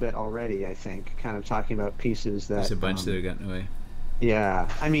a little bit already, I think, kind of talking about pieces that... There's a bunch that have gotten away. Yeah,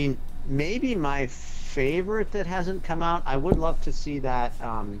 I mean, maybe my favorite that hasn't come out, I would love to see that,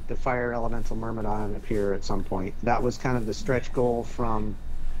 the Fire Elemental Myrmidon appear at some point. That was kind of the stretch goal from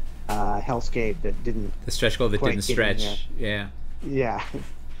Hellscape that didn't... The stretch goal that quite didn't get in stretch. Yeah. Yeah.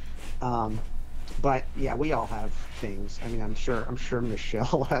 But yeah, we all have things. I mean, I'm sure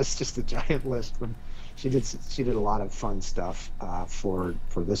Michelle has just a giant list from. She did a lot of fun stuff for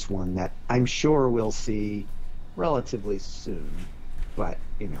this one that I'm sure we'll see relatively soon. But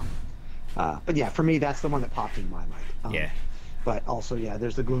but yeah, for me that's the one that popped in my mind. Yeah. But also, yeah,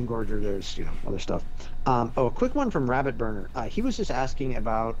 there's the Gloomgorger. There's other stuff. A quick one from Rabbit Burner. He was just asking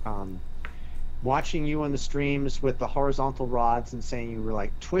about watching you on the streams with the horizontal rods and saying you were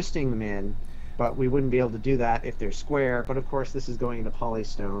like twisting them in, but we wouldn't be able to do that if they're square. But of course, this is going into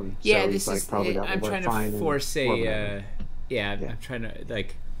polystone. Yeah, so this like, is. probably that I'm would work trying fine to in force Warhammer. I'm trying to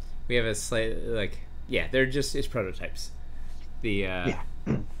like. We have a slight they're just it's prototypes. The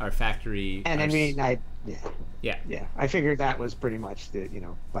our factory. And our I mean, yeah. I figured that was pretty much the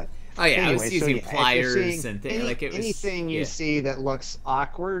but. Oh yeah, I was Anyway, using if you're pliers seeing and things like it was. anything you see that looks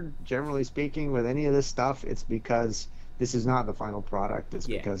awkward, generally speaking, with any of this stuff, it's because this is not the final product. It's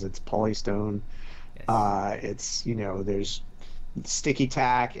because it's polystone. Yes. It's there's sticky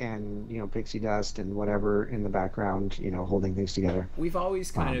tack and pixie dust and whatever in the background, holding things together. We've always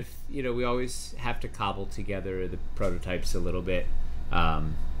kind of we always have to cobble together the prototypes a little bit,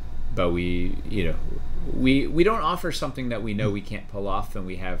 but we don't offer something that we know we can't pull off, and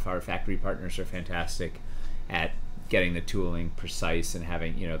we have our factory partners are fantastic at getting the tooling precise and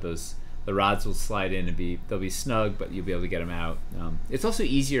having the rods will slide in and they'll be snug, but you'll be able to get them out. It's also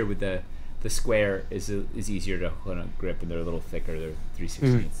easier with the square is easier to grip, and they're a little thicker. They're 3/16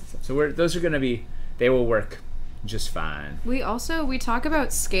 and stuff. So those are going to be, they will work just fine. We talk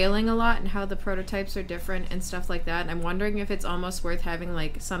about scaling a lot and how the prototypes are different and stuff like that. And I'm wondering if it's almost worth having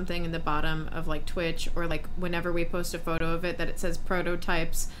like something in the bottom of like Twitch or like whenever we post a photo of it that it says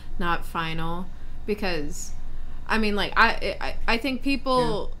prototypes, not final, because I mean, like I think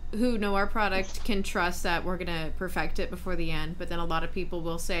people who know our product can trust that we're gonna perfect it before the end. But then a lot of people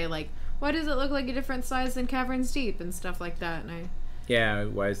will say like, why does it look like a different size than Caverns Deep and stuff like that? And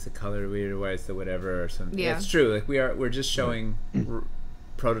why is the color weird, or why is the whatever or something? Yeah, it's true. Like we're just showing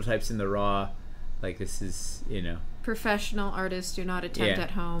prototypes in the raw. Like this is professional artists do not attempt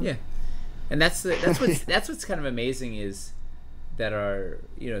at home. Yeah, and that's what's kind of amazing is that our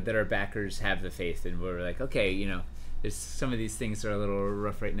that our backers have the faith in. We're like, okay, there's some of these things are a little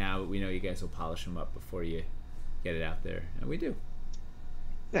rough right now, but we know you guys will polish them up before you get it out there, and we do.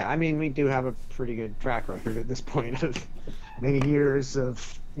 Yeah, I mean, we do have a pretty good track record at this point of many years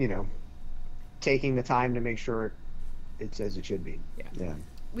of taking the time to make sure it's as it should be. Yeah.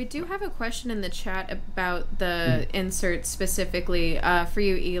 We do have a question in the chat about the insert specifically for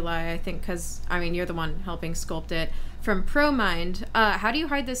you, Eli, I think, because, you're the one helping sculpt it. From ProMind, how do you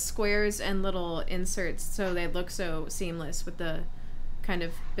hide the squares and little inserts so they look so seamless with the kind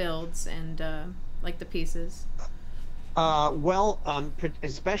of builds and, the pieces?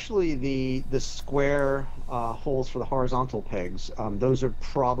 Especially the square holes for the horizontal pegs, those are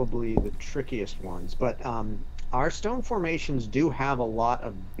probably the trickiest ones. But our stone formations do have a lot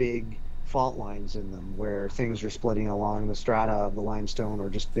of big fault lines in them where things are splitting along the strata of the limestone, or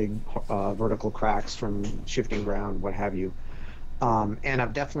just big vertical cracks from shifting ground, what have you. And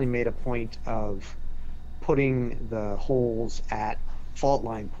I've definitely made a point of putting the holes at fault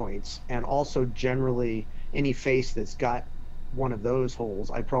line points, and also generally any face that's got one of those holes,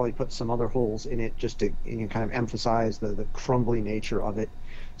 I probably put some other holes in it just to kind of emphasize the crumbly nature of it.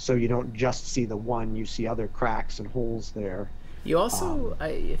 So you don't just see the one, you see other cracks and holes there. You also,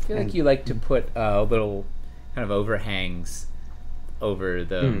 I feel like you like to put little kind of overhangs over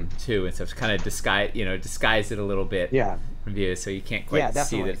them too, and stuff to kind of disguise it a little bit from view, so you can't quite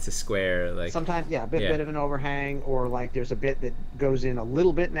see that it's a square. Like sometimes, a bit of an overhang, or like there's a bit that goes in a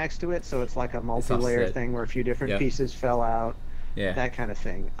little bit next to it, so it's like a multi-layer thing where a few different pieces fell out. Yeah, that kind of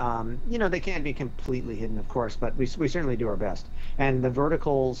thing. They can't be completely hidden, of course, but we certainly do our best. And the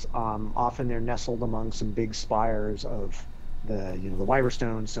verticals, often they're nestled among some big spires of the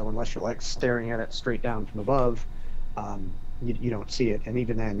Wyverstone. So unless you're like staring at it straight down from above, you don't see it. And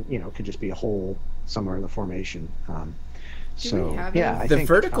even then, it could just be a hole somewhere in the formation. The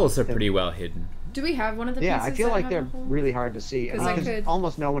verticals are pretty well hidden. Do we have one of the pieces? Yeah, I feel like they're really hard to see. Because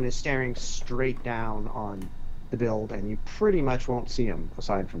almost no one is staring straight down on the build, and you pretty much won't see them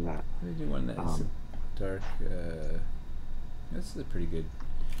aside from that. Let me do one that's dark. This is a pretty good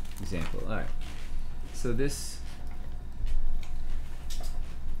example. All right, so this,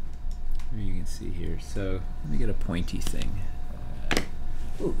 maybe you can see here. So let me get a pointy thing.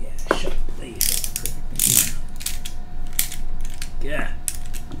 Oh yeah, sharp blade. That's perfect. Yeah.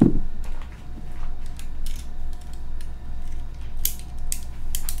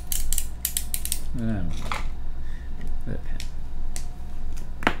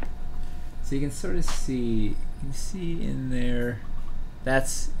 So you can sort of see, in there,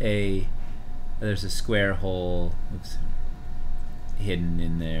 there's a square hole, hidden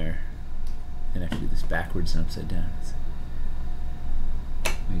in there. And I have to do this backwards and upside down.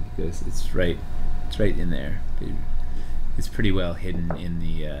 It's right in there. It's pretty well hidden in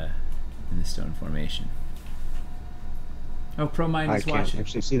the stone formation. Oh, ProMind is watching. I can't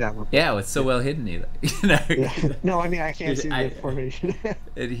actually see that one. Yeah, it's so well hidden, Eli. No, I can't see the formation.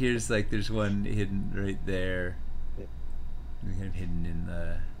 And here's there's one hidden right there. Yeah. Kind of hidden in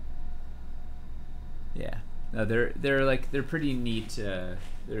the. Yeah. No, they're pretty neat. They're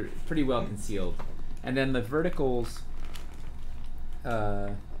pretty well concealed, and then the verticals.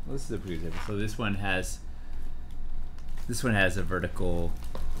 This is a pretty example. So this one has a vertical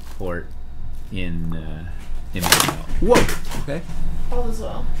port in. Whoa! Okay. All as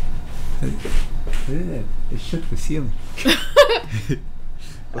well. It shook the ceiling. Was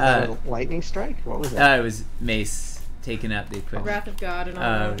that a lightning strike? What was that? It was Mace taking out the equipment. Wrath of God and all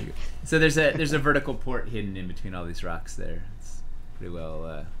that. So there's a vertical port hidden in between all these rocks there. It's pretty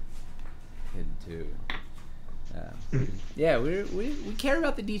well hidden too. Yeah, we care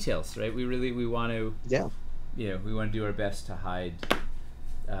about the details, right? We want to. Yeah. We want to do our best to hide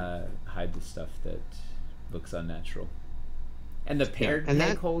the stuff that looks unnatural. And the paired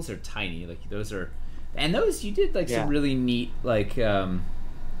peg holes are tiny. Those you did some really neat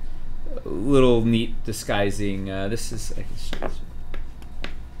little neat disguising. This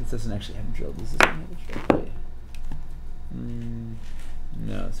doesn't actually have a drill. Does this one have a drill?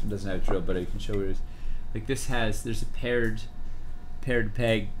 No, this one doesn't have a drill, but I can show where it is. There's a paired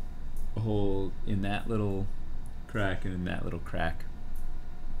peg hole in that little crack and in that little crack.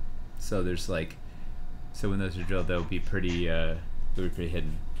 So there's so when those are drilled, they'll be pretty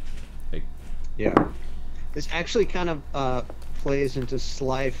hidden. This actually kind of plays into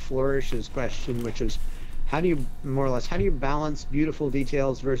Sly Flourish's question, which is, how do you balance beautiful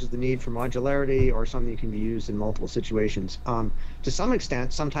details versus the need for modularity or something that can be used in multiple situations? To some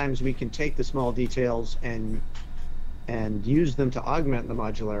extent, sometimes we can take the small details and use them to augment the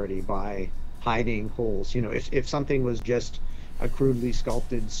modularity by hiding holes. If something was just a crudely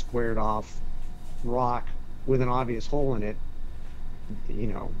sculpted, squared off rock with an obvious hole in it,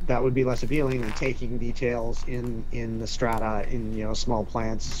 that would be less appealing than taking details in the strata, in small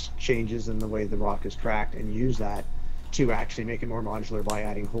plants, changes in the way the rock is tracked, and use that to actually make it more modular by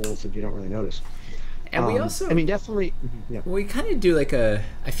adding holes that you don't really notice. And we also, I mean, definitely, yeah. We kind of do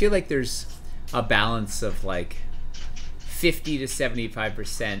I feel like there's a balance of like 50 to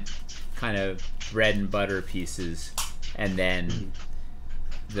 75% kind of bread and butter pieces, and then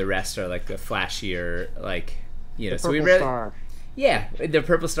the rest are like the flashier, like, The so we purple really, star. yeah, the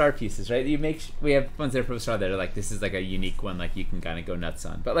purple star pieces, right? We have ones that are purple star that are like, this is like a unique one, like you can kind of go nuts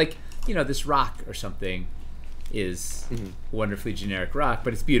on. But like, this rock or something is wonderfully generic rock,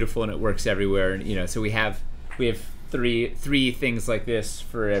 but it's beautiful and it works everywhere. And so we have three things like this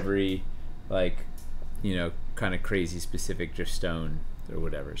for every, like, kind of crazy specific driftstone or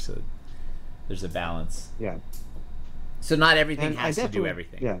whatever. So there's a balance. Yeah. So not everything And has to do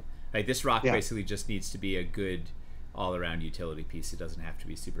everything. Yeah. Like this rock Yeah. basically just needs to be a good all-around utility piece. It doesn't have to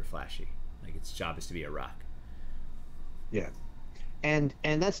be super flashy. Like its job is to be a rock. Yeah. And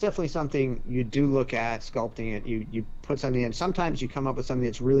that's definitely something you do look at sculpting it. You put something in. Sometimes you come up with something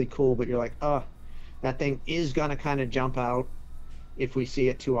that's really cool, but you're like, oh, that thing is gonna kind of jump out if we see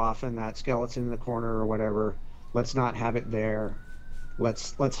it too often. That skeleton in the corner or whatever. Let's not have it there.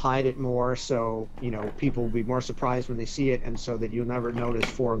 Let's hide it more so people will be more surprised when they see it, and so that you'll never notice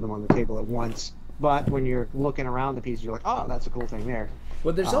 4 of them on the table at once. But when you're looking around the piece, you're like, oh, that's a cool thing there.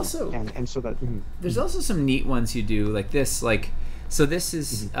 Well, there's also and so that there's also some neat ones you do like this. Like, so this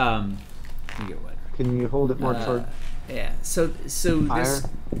is let me get what. Can you hold it more toward? Yeah. So higher? this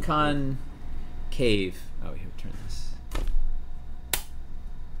concave. Oh, here, turn this.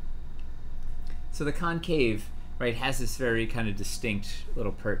 So the concave, right, has this very kind of distinct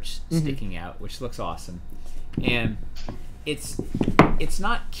little perch sticking out, which looks awesome, and it's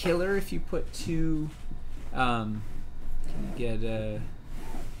not killer if you put 2. Can you get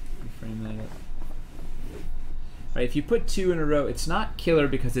frame that up? Right, if you put 2 in a row, it's not killer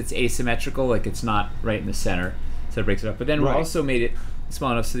because it's asymmetrical, like it's not right in the center, so it breaks it up. But then we also made it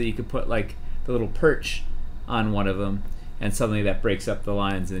small enough so that you could put like the little perch on one of them, and suddenly that breaks up the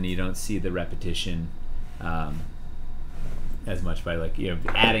lines, and you don't see the repetition as much by like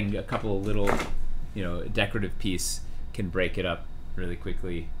adding a couple of little decorative piece can break it up really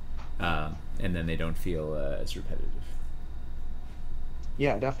quickly, and then they don't feel as repetitive.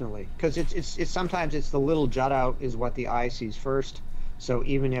 Yeah, definitely. Because it's sometimes it's the little jut out is what the eye sees first. So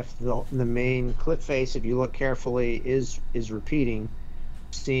even if the main clip face, if you look carefully, is repeating,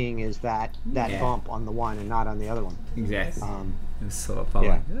 seeing is that bump on the one and not on the other one. Exactly. It's so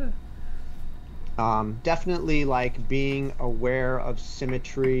yeah. Definitely like being aware of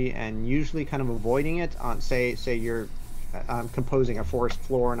symmetry and usually kind of avoiding it. Say you're composing a forest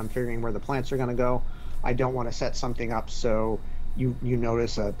floor and I'm figuring where the plants are going to go. I don't want to set something up so you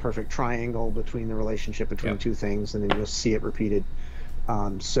notice a perfect triangle between the relationship between 2 things, and then you'll see it repeated.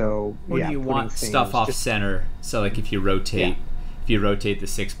 So you want stuff off center, so like if you rotate the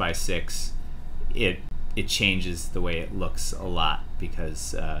 6x6, it changes the way it looks a lot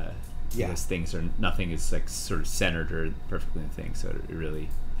because nothing is like sort of centered or perfectly in the thing, so it really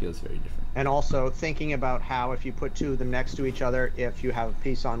feels very different. And also thinking about how if you put 2 of them next to each other, if you have a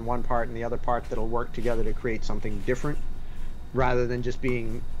piece on one part and the other part that'll work together to create something different, rather than just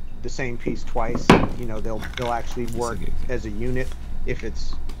being the same piece twice. They'll actually work as a unit if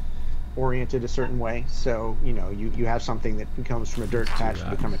it's oriented a certain way. So you have something that becomes from a dirt patch to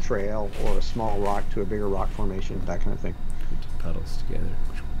become a trail, or a small rock to a bigger rock formation, that kind of thing. Put 2 puddles together.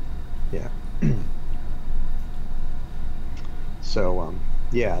 Yeah. So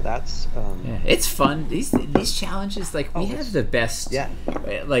that's it's fun. These challenges, like we have the best. Yeah.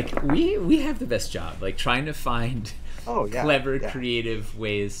 Like we have the best job, like trying to find clever, creative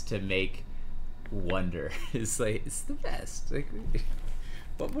ways to make wonder. It's like it's the best. Like,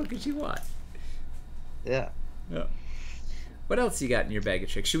 what more could you want? Yeah. What else you got in your bag of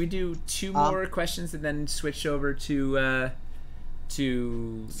tricks? Should we do 2 more questions and then switch over to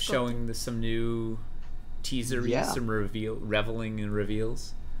showing some new teaseries, some reveling in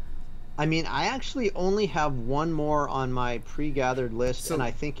reveals? I mean, I actually only have one more on my pre-gathered list, and I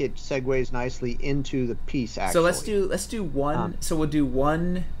think it segues nicely into the piece. Actually, so let's do one. So we'll do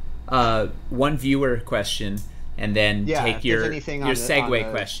one viewer question, and then take your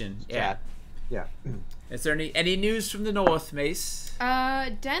segue question. Yeah. Is there any news from the north, Mace?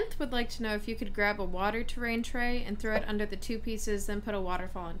 Dent would like to know if you could grab a water terrain tray and throw it under the 2 pieces, then put a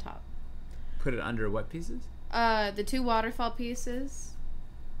waterfall on top. Put it under what pieces? The 2 waterfall pieces.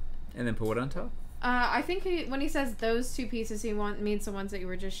 And then put what on top? I think when he says those two pieces, he means the ones that you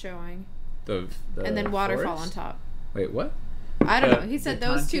were just showing. The and then waterfall forest? on top. Wait, what? I don't know. He said the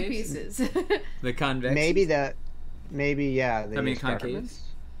those two concaves? pieces. The convex. Maybe yeah. The I mean escarpments.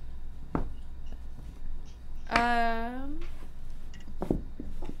 concaves.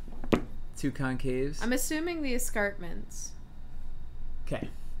 Two concaves. I'm assuming the escarpments. Okay.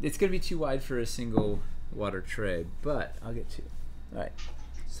 It's going to be too wide for a single water tray, but I'll get to it. All right.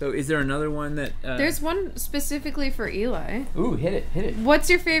 So is there another one that... There's one specifically for Eli. Ooh, hit it. What's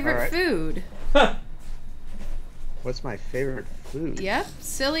your favorite All right. food? What's my favorite food? Yep.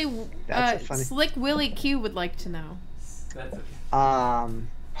 Silly... That's a funny... Slick Willie Q would like to know. That's okay.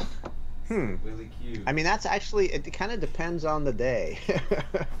 Willie Q. I mean, that's actually... It kind of depends on the day.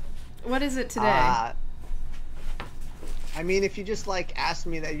 What is it today? I mean, if you just like asked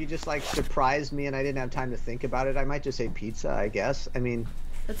me that, you just like surprised me and I didn't have time to think about it, I might just say pizza, I guess. I mean...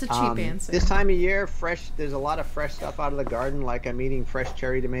 That's a cheap answer. This time of year, there's a lot of fresh stuff out of the garden. Like I'm eating fresh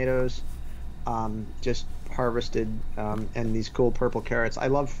cherry tomatoes, just harvested, and these cool purple carrots. I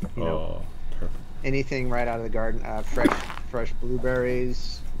love, anything right out of the garden. Fresh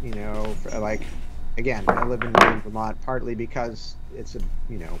blueberries. Like, again, I live in Vermont partly because it's a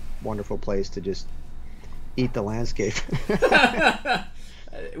wonderful place to just eat the landscape.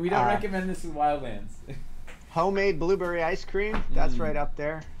 We don't recommend this in Wildlands. Homemade blueberry ice cream, that's right up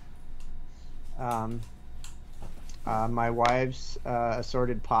there. My wife's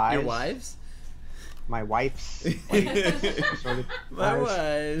assorted pies. Your wives? My wife's assorted My pies.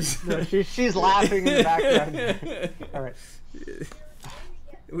 wives. No, she's laughing in the background. All right.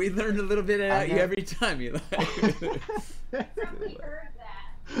 We learned a little bit about you every time, Eli. Probably heard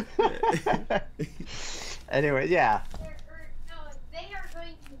that. Anyway, yeah. They are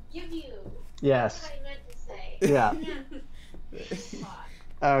going to give you. Yes. That's what I meant to say. Yeah.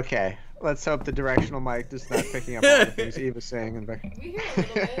 Okay. Let's hope the directional mic is not picking up all the things Eve was saying in the back. We hear a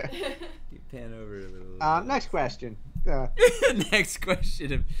little bit. You pan over a little. Next question. Next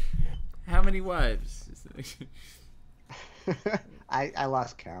question. How many wives? I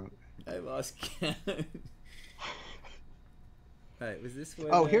lost count. I lost count. Alright, was this one?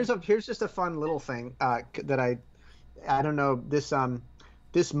 Oh, here's just a fun little thing that I don't know, this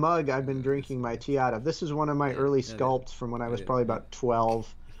mug I've been drinking my tea out of. This is one of my early sculpts from when I was probably about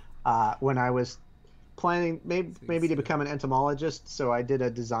 12, when I was planning maybe to become an entomologist. So I did a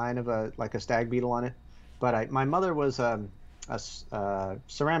design of a stag beetle on it. But my mother was a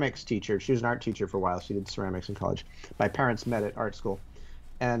ceramics teacher. She was an art teacher for a while. She did ceramics in college. My parents met at art school.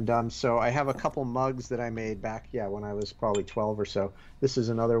 And so I have a couple mugs that I made back, when I was probably 12 or so. This is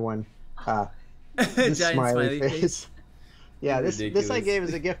another one. Giant smiley face. Yeah, this I Ridiculous. gave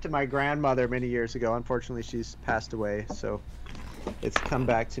as a gift to my grandmother many years ago. Unfortunately, she's passed away, so it's come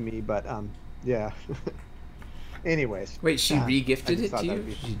back to me. But yeah. Anyways. Wait, she re-gifted I it just to thought you? that'd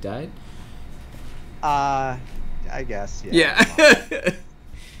be She died? I guess. Yeah.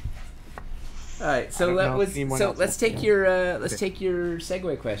 All right, so let's take your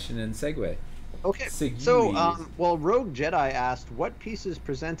segue question and segue. Okay. Segue. So, Rogue Jedi asked, what pieces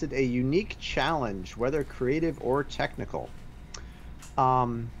presented a unique challenge, whether creative or technical?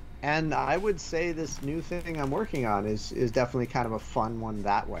 And I would say this new thing I'm working on is definitely kind of a fun one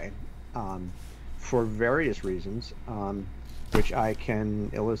that way, for various reasons, which I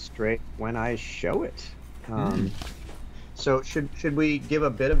can illustrate when I show it. So should we give a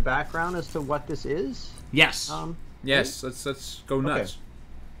bit of background as to what this is? Yes. Yes. Let's go nuts. Okay.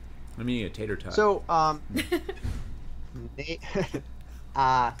 Let me eat a tater tot. So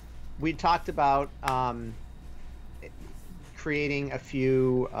we talked about creating a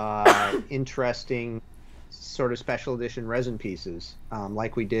few interesting sort of special edition resin pieces,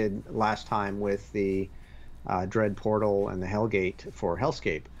 like we did last time with the Dread Portal and the Hellgate for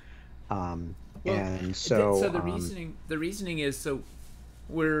Hellscape. And so the reasoning is so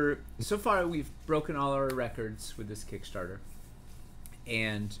far we've broken all our records with this Kickstarter,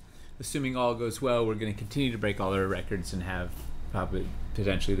 and assuming all goes well, we're going to continue to break all our records and have probably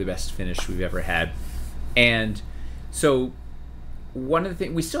potentially the best finish we've ever had. And so one of the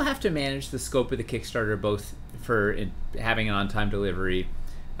things, we still have to manage the scope of the Kickstarter, both for having an on-time delivery,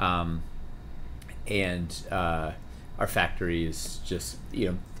 and our factory is just,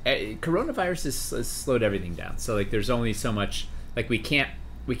 coronavirus has slowed everything down. So like there's only so much, like we can't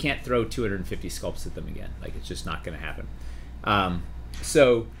throw 250 sculpts at them again. Like it's just not going to happen.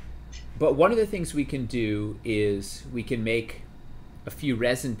 But one of the things we can do is we can make a few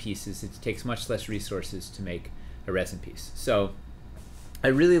resin pieces. It takes much less resources to make a resin piece. So I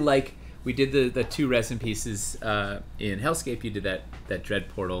really we did the two resin pieces in Hellscape. You did that Dread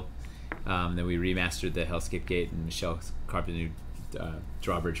Portal, Then we remastered the Hellscape Gate, and Michelle carved a new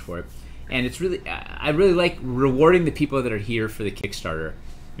drawbridge for it. And it's really, I really like rewarding the people that are here for the Kickstarter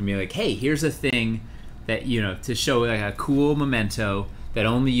and be like, hey, here's a thing that, you know, to show like a cool memento that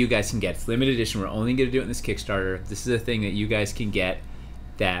only you guys can get. It's limited edition. We're only going to do it in this Kickstarter. This is a thing that you guys can get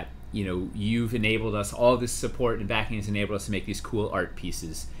that, you know, you've enabled us, all this support and backing has enabled us to make these cool art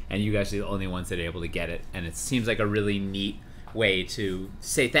pieces, and you guys are the only ones that are able to get it. And it seems like a really neat way to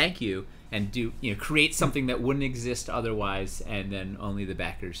say thank you and do, you know, create something that wouldn't exist otherwise, and then only the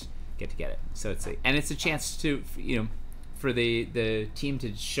backers get to get it. So it's a chance to, you know, for the team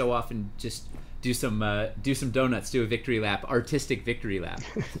to show off and just do some donuts, do a victory lap, artistic victory lap.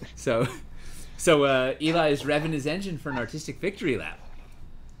 so Eli is revving his engine for an artistic victory lap.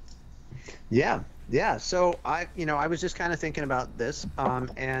 Yeah. So I was just kind of thinking about this,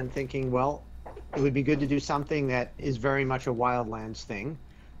 and thinking, well, it would be good to do something that is very much a Wildlands thing,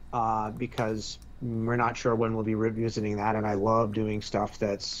 because we're not sure when we'll be revisiting that, and I love doing stuff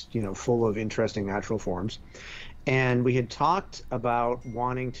that's, you know, full of interesting natural forms. And we had talked about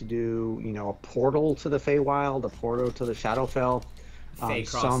wanting to do, you know, a portal to the Feywild, a portal to the Shadowfell, Fey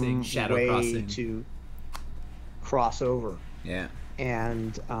crossing, some shadow way crossing to cross over. Yeah.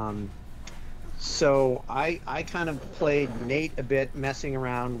 And so I kind of played Nate a bit, messing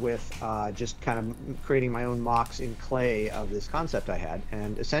around with just kind of creating my own mocks in clay of this concept I had.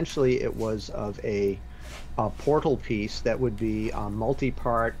 And essentially it was of a portal piece that would be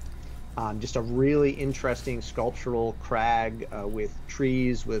multi-part, just a really interesting sculptural crag with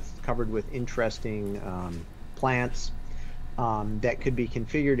trees covered with interesting plants that could be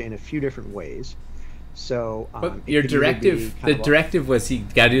configured in a few different ways. So but your directive, the directive was you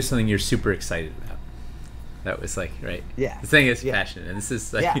got to do something you're super excited about. That was like, right? Yeah. The thing is passionate, and this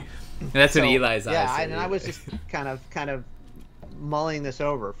is like, yeah. that's so, what Eli's eyes. Yeah, and I was just kind of mulling this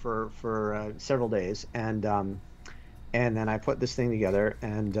over for several days, and then I put this thing together,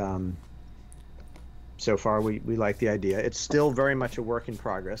 and so far we like the idea. It's still very much a work in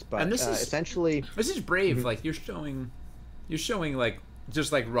progress, but and this is, essentially this is brave. Like you're showing like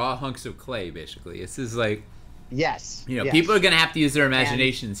just like raw hunks of clay, basically. This is like, yes, you know, yes. people are gonna have to use their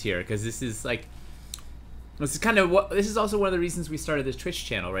imaginations here, because this is like, this is kind of what, this is also one of the reasons we started this Twitch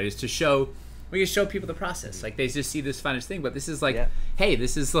channel, right? Is to show, we can show people the process. Like they just see this finished thing, but this is like, hey,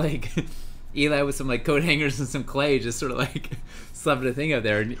 this is like Eli with some like coat hangers and some clay, just sort of like slapping a thing up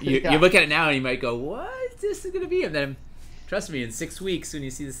there. And you look at it now and you might go, what is this gonna be? And then, trust me, in 6 weeks when you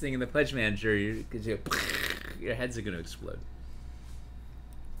see this thing in the Pledge Manager, your heads are gonna explode.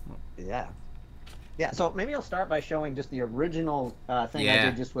 Yeah, so maybe I'll start by showing just the original thing I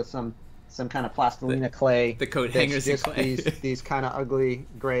did, just with some kind of plastilina clay. The coat hangers and clay. these kind of ugly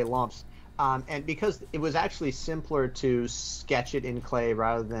gray lumps. And because it was actually simpler to sketch it in clay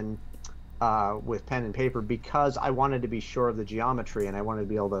rather than with pen and paper, because I wanted to be sure of the geometry and I wanted to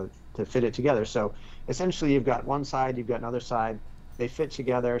be able to fit it together. So essentially you've got one side, you've got another side. They fit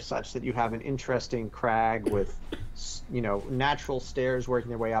together such that you have an interesting crag with, you know, natural stairs working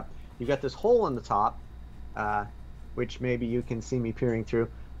their way up. You've got this hole in the top, which maybe you can see me peering through,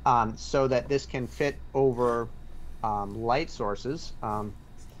 so that this can fit over light sources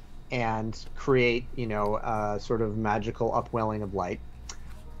and create, you know, a sort of magical upwelling of light.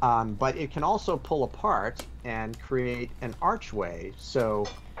 But it can also pull apart and create an archway, so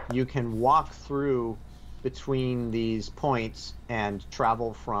you can walk through between these points and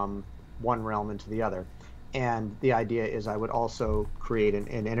travel from one realm into the other. And the idea is I would also create an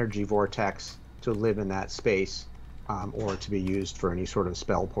energy vortex to live in that space, or to be used for any sort of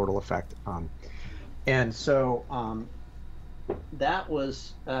spell portal effect. And so that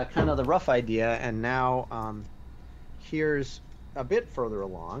was kind of the rough idea. And now here's a bit further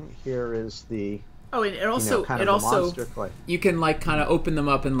along. Here is the and it also, you know, kind of monster clay. You can like kind of open them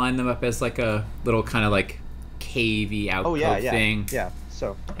up and line them up as like a little kind of like cavey outpost thing. Yeah.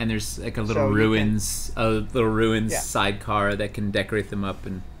 So, and there's like a little ruins, sidecar that can decorate them up.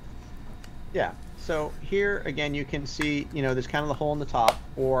 And so here again you can see, you know, there's kind of the hole in the top,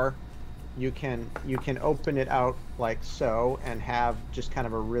 or you can open it out like so and have just kind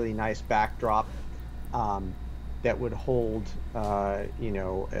of a really nice backdrop that would hold, you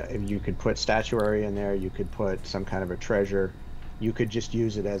know, if you could put statuary in there, you could put some kind of a treasure. You could just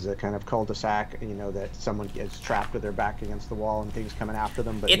use it as a kind of cul-de-sac, you know, that someone gets trapped with their back against the wall and things coming after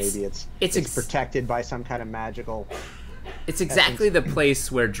them, but maybe it's protected by some kind of magical... It's exactly the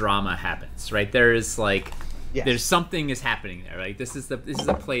place where drama happens, right? There is like, there's something is happening there, right? This is a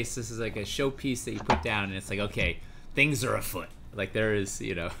place, this is like a showpiece that you put down, and it's like, okay, things are afoot. Like there is,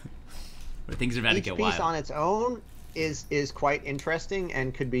 you know, where things are about to get wild. Each piece on its own is quite interesting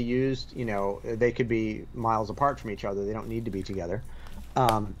and could be used. You know, they could be miles apart from each other. They don't need to be together.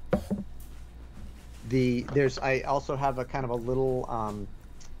 I also have a kind of a little.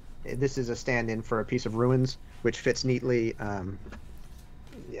 This is a stand-in for a piece of ruins, which fits neatly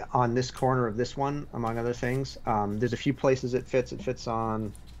on this corner of this one, among other things. There's a few places it fits. It fits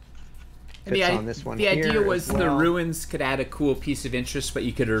on. On this one. The idea was well. the ruins could add a cool piece of interest, but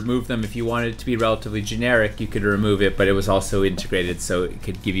you could remove them if you wanted it to be relatively generic. You could remove it, but it was also integrated, so it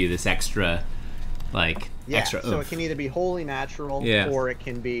could give you this extra, extra. So oomph. it can either be wholly natural, or it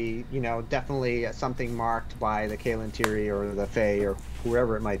can be, you know, definitely something marked by the Kalantiri or the Fae or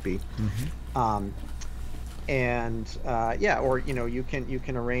whoever it might be. Mm-hmm. Or you know, you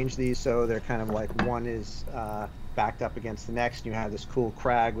can arrange these so they're kind of like one is backed up against the next, and you have this cool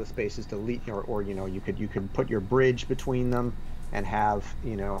crag with spaces to lead, or you know, you could put your bridge between them and have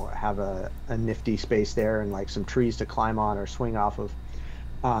a nifty space there and like some trees to climb on or swing off of.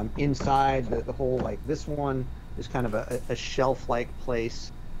 Inside the whole, like this one is kind of a shelf-like place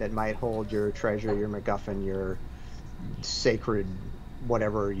that might hold your treasure, your MacGuffin, your sacred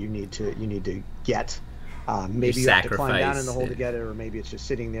whatever you need to get. Maybe you have to climb down in the hole to get it, or maybe it's just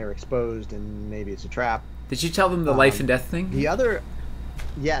sitting there exposed, and maybe it's a trap. Did you tell them the life and death thing? The other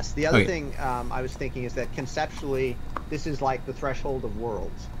thing I was thinking is that conceptually, this is like the threshold of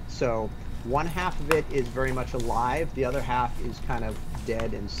worlds. So one half of it is very much alive. The other half is kind of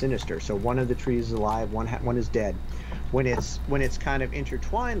dead and sinister. So one of the trees is alive, one is dead. When it's kind of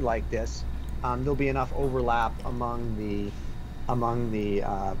intertwined like this, there'll be enough overlap among the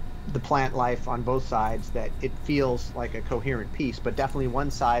plant life on both sides that it feels like a coherent piece. But definitely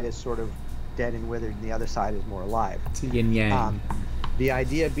one side is sort of dead and withered, and the other side is more alive. It's a yin yang. The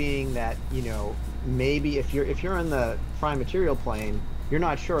idea being that, you know, maybe if you're in the prime material plane, you're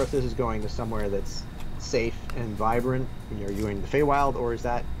not sure if this is going to somewhere that's safe and vibrant, and you're in the Feywild, or is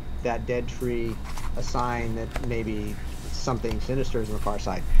that dead tree a sign that maybe something sinister is on the far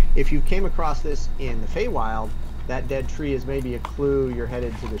side? If you came across this in the Feywild, that dead tree is maybe a clue you're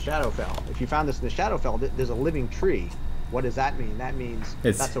headed to the Shadowfell. If you found this in the Shadowfell, there's a living tree. What does that mean? That means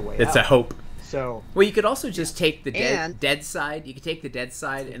that's a way out. It's a hope. So, well, you could also just take the dead side. You could take the dead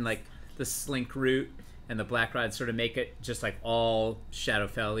side and like the slink root and the black rod, sort of make it just like all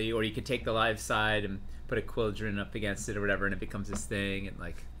Shadowfell-y, or you could take the live side and put a quildren up against it or whatever, and it becomes this thing, and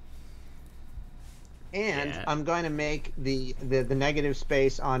like. And yeah. I'm going to make the negative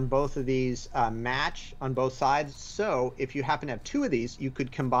space on both of these match on both sides. So if you happen to have two of these, you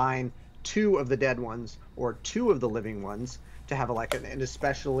could combine two of the dead ones or two of the living ones to have an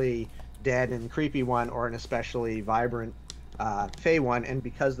especially dead and creepy one, or an especially vibrant Fey one. And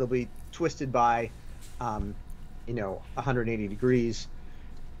because they'll be twisted by 180 degrees,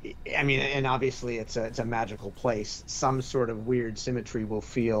 I mean, and obviously it's a magical place, some sort of weird symmetry will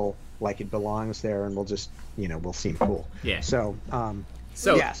feel like it belongs there, and we'll just we'll seem cool. Yeah. So and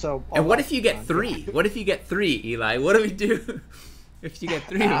what if you get three? What if you get three, Eli? What do we do if you get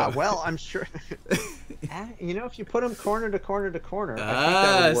three? Well, I'm sure. If you put them corner to corner to corner, I think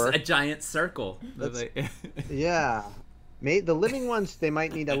that would work. A giant circle. Yeah. The living ones, they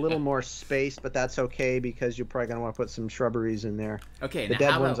might need a little more space, but that's okay because you're probably going to want to put some shrubberies in there. Okay, the now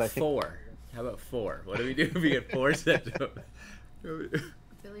dead how ones, about I think... four? How about four? What do we do if we get four set up? Billy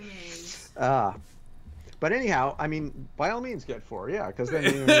Mays. But anyhow, I mean, by all means get four, yeah, because then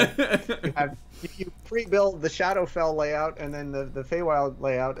if you pre-build the Shadowfell layout and then the Feywild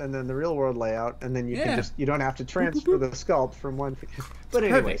layout and then the real world layout, and then you don't have to transfer the sculpt from one. But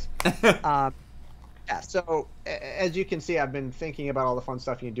anyways, so as you can see, I've been thinking about all the fun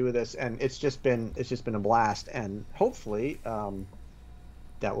stuff you can do with this, and it's just been a blast, and hopefully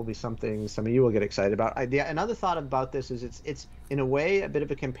that will be something some of you will get excited about. Another thought about this is it's in a way a bit of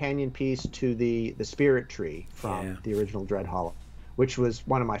a companion piece to the spirit tree from the original Dread Hollow, which was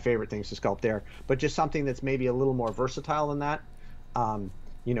one of my favorite things to sculpt there, but just something that's maybe a little more versatile than that,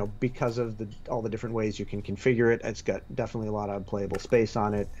 because of all the different ways you can configure it. It's got definitely a lot of playable space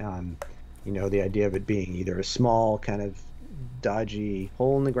on it. The idea of it being either a small kind of dodgy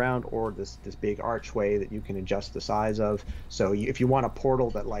hole in the ground or this big archway that you can adjust the size of. So if you want a portal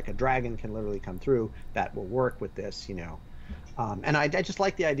that like a dragon can literally come through, that will work with this, And I just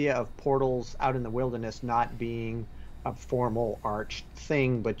like the idea of portals out in the wilderness not being a formal arched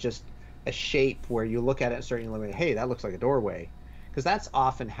thing, but just a shape where you look at it and start looking, hey, that looks like a doorway. Because that's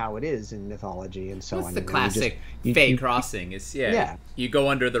often how it is in mythology and so on. That's the classic Fey crossing. Is you go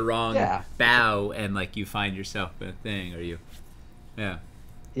under the wrong bough and like you find yourself in a thing, or you,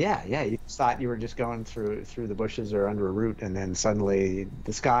 Yeah, yeah. You thought you were just going through the bushes or under a root, and then suddenly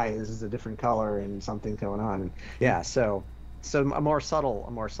the sky is a different color and something's going on. And yeah, so a more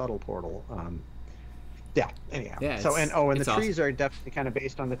subtle portal. Yeah. Anyhow. Yeah, So and the it's trees awesome. are definitely kind of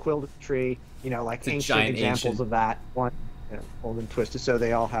based on the quilted tree. Like It's a ancient giant examples ancient. of that. One, old and twisted. So they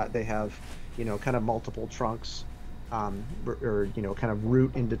have kind of multiple trunks, or kind of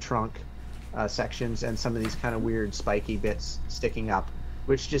root into trunk sections, and some of these kind of weird spiky bits sticking up,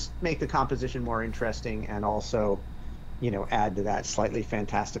 which just make the composition more interesting and also, add to that slightly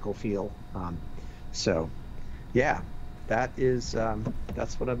fantastical feel. So, yeah, that's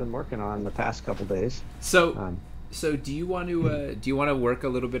what I've been working on the past couple days. So, Um, do you want to work a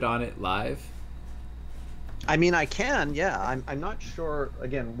little bit on it live? I mean, I can, yeah. I'm not sure.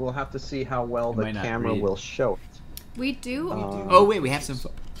 Again, we'll have to see how well It the might not camera read. will show it. We do. Oh wait, we have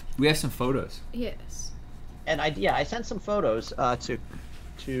some photos. Yes. And I sent some photos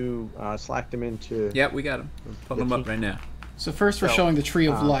to Slack them into. Yep, we got them. Pull them up right now. So first we're So, showing the tree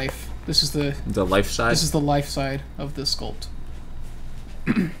of life. This is the Life side. this is the life side of the sculpt.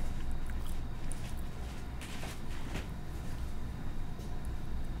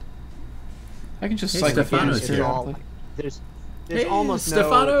 I can just Hey, cycle Stefano's these here. periodically. There's Hey, almost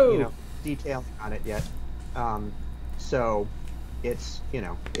Stefano! no detailing on it yet. So it's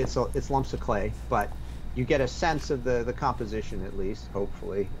it's lumps of clay, but you get a sense of the composition at least,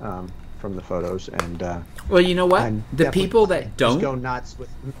 hopefully, from the photos. And Well, you know what? I'm The definitely people that just go don't, nuts with.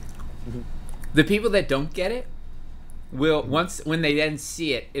 the people that don't get it, will when they then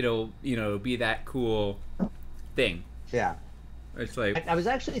see it, it'll be that cool thing. Yeah. It's like I was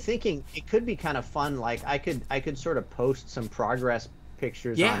actually thinking it could be kind of fun. Like I could sort of post some progress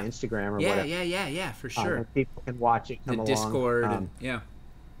pictures Yeah. on Instagram or yeah, whatever. yeah, for sure. And people can watch it. The Come along. Discord and yeah.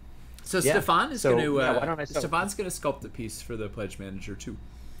 So yeah. Stefan is So, going to yeah, why don't I start- Stefan's going to sculpt a piece for the pledge manager too.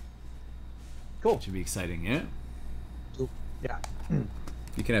 Cool. Should be exciting, yeah. Yeah.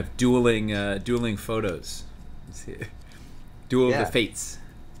 You can have dueling photos. Let's see. Duel of Yeah. the fates.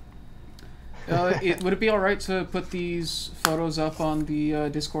 Would it be all right to put these photos up on the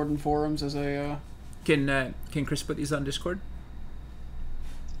Discord and forums as a? Can Chris put these on Discord?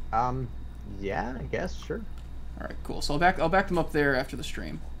 Yeah, I guess sure. All right, cool. So I'll back them up there after the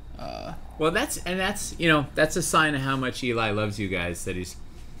stream. Well, that's a sign of how much Eli loves you guys, that he's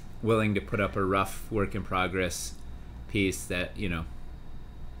willing to put up a rough work in progress piece that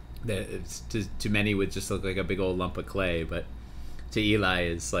that it's, to many would just look like a big old lump of clay, but to Eli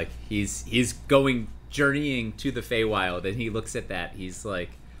is like he's going journeying to the Feywild, and he looks at that, he's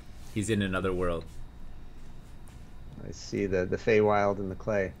like he's in another world. I see the Feywild and the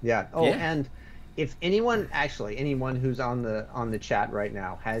clay. Yeah. Oh, Yeah. and if anyone who's on the chat right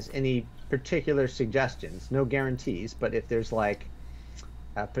now has any particular suggestions, no guarantees, but if there's like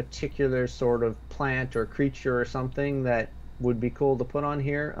a particular sort of plant or creature or something that would be cool to put on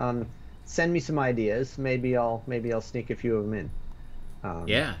here, send me some ideas. Maybe I'll sneak a few of them in.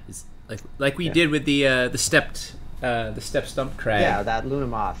 Yeah, it's like we did with the stepped stump crag. Yeah, that Luna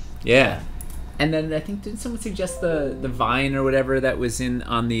moth. Yeah. And then I think, didn't someone suggest the vine or whatever that was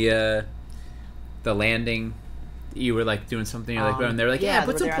on the landing? You were like doing something, you're like, and they were like, yeah,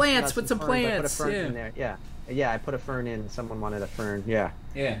 put some plants, put some plants. Put a fern Yeah. in there. Yeah, I put a fern in. Someone wanted a fern. Yeah.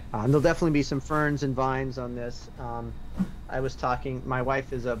 Yeah. There'll definitely be some ferns and vines on this. I was talking. My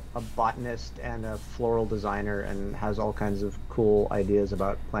wife is a botanist and a floral designer and has all kinds of cool ideas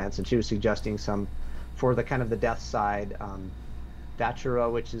about plants. And she was suggesting some for the kind of the death side. Datura,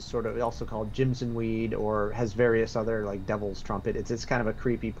 which is sort of also called Jimson weed, or has various other like devil's trumpet. It's kind of a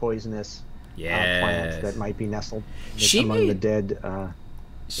creepy, poisonous plant that might be nestled among the dead.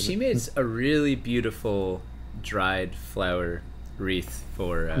 She made a really beautiful dried flower wreath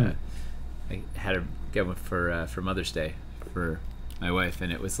for I had to get one for Mother's Day for my wife,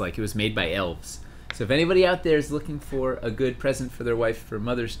 and it was made by elves. So if anybody out there is looking for a good present for their wife for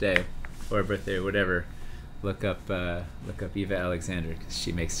Mother's Day or birthday or whatever, look up Eva Alexander, because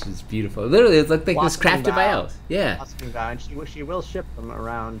she's beautiful. Literally, it looked like it was crafted by elves. Yeah. And she will ship them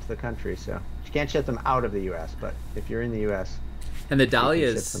around the country, so she can't ship them out of the U.S. But if you're in the U.S. And the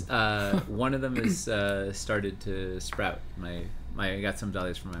dahlias, one of them is started to sprout. I got some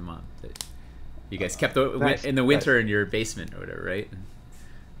dahlias from my mom that you guys kept in the winter in your basement or whatever, right?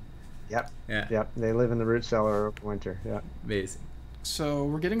 Yep. Yeah. Yep. They live in the root cellar over winter. Yeah. Amazing. So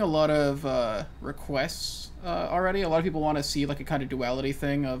we're getting a lot of requests already. A lot of people want to see like a kind of duality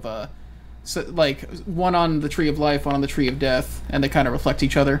thing of like one on the Tree of Life, one on the Tree of Death, and they kind of reflect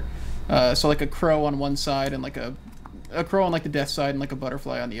each other. So like a crow on one side and like a crow on like the death side and like a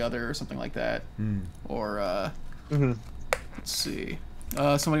butterfly on the other, or something like that. Or let's see.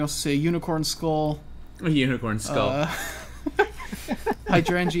 Somebody wants to say unicorn skull. A unicorn skull.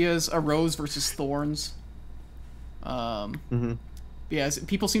 Hydrangeas, a rose versus thorns. Yeah,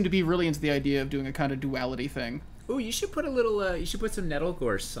 people seem to be really into the idea of doing a kind of duality thing. Oh, you should put a little. You should put some nettle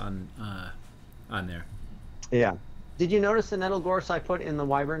gorse on there. Yeah. Did you notice the nettle gorse I put in the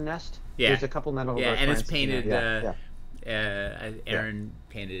wyvern nest? Yeah. There's a couple nettle gorse. Yeah, and it's plants in painted. there. Aaron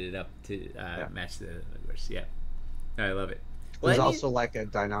painted it up to match the gorse. Yeah, I love it. There's also like a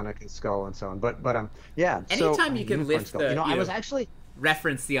Deinonychus skull and so on. But yeah. Anytime you can lift skull. I was actually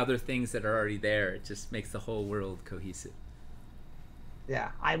reference the other things that are already there. It just makes the whole world cohesive.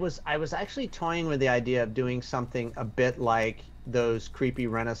 Yeah, I was actually toying with the idea of doing something a bit like those creepy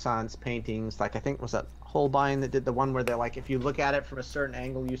Renaissance paintings. Like I think was that Holbein that did the one where they're like, if you look at it from a certain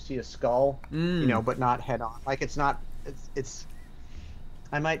angle, you see a skull, but not head on. Like it's not. It's.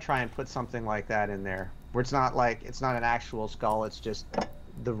 I might try and put something like that in there, where it's not an actual skull. It's just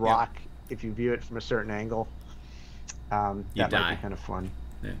the rock. Yep. If you view it from a certain angle, that might be kind of fun.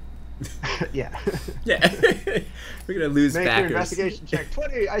 Yeah. Yeah. Yeah. We're gonna lose Make backers. your investigation check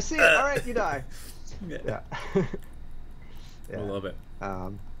 20. I see it. All right, you die. Yeah. Yeah. I love it.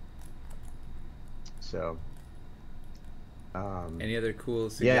 Any other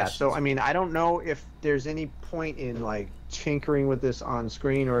cool suggestions? Yeah. So I mean, I don't know if there's any point in like tinkering with this on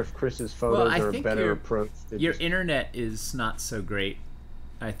screen, or if Chris's photos are a better approach. Your internet is not so great.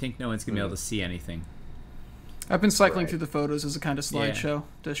 I think no one's gonna be able to see anything. I've been cycling through the photos as a kind of slideshow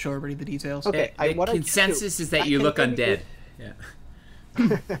to show everybody the details. Okay, the consensus is that you look undead. Yeah.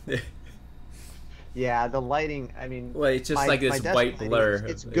 Yeah, the lighting. I mean, well, it's just like this white blur.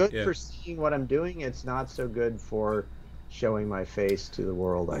 It's good for seeing what I'm doing. It's not so good for showing my face to the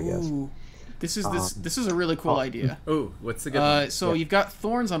world, I guess. This is a really cool idea. Oh, what's the good one? So you've got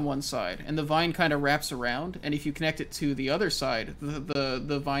thorns on one side, and the vine kind of wraps around, and if you connect it to the other side,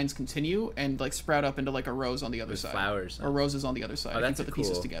 the vines continue and like sprout up into like a rose on the other side. Flowers. Or roses on the other side. Oh, that's you put the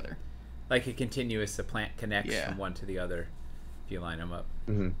pieces together. Like a continuous, the plant connects from one to the other if you line them up.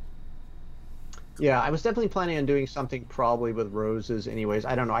 Mm-hmm. Yeah, I was definitely planning on doing something probably with roses anyways.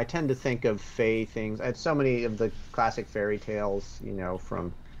 I don't know. I tend to think of fae things. I had so many of the classic fairy tales,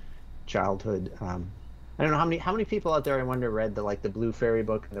 from childhood. I don't know how many people out there, I wonder, read the blue fairy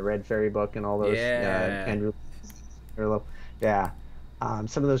book and the red fairy book and all those. Andrew. Yeah.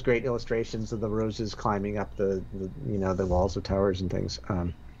 Some of those great illustrations of the roses climbing up the walls of towers and things.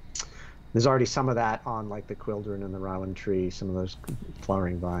 There's already some of that on like the quildren and the rowan tree, some of those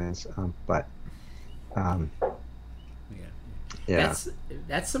flowering vines.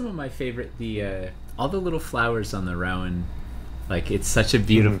 That's some of my favorite. All the little flowers on the rowan. Like it's such a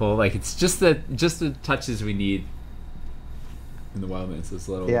beautiful, like it's just the touches we need in the Wildlands. This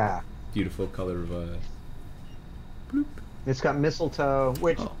little beautiful color of bloop. It's got mistletoe,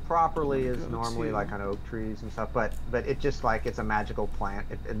 which properly is normally like on oak trees and stuff, but it just like it's a magical plant.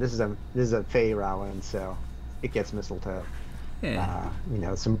 This is a fey rowan, so it gets mistletoe. Yeah.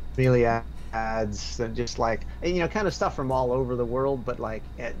 Some bromeliads and just like kind of stuff from all over the world, but like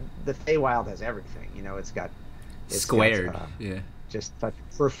the Feywild has everything. It's got. Squared, just such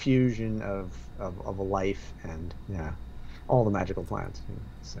profusion of a life and all the magical plants.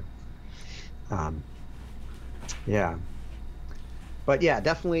 But yeah,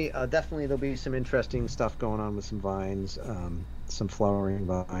 definitely there'll be some interesting stuff going on with some vines, some flowering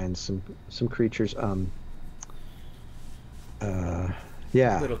vines, some creatures.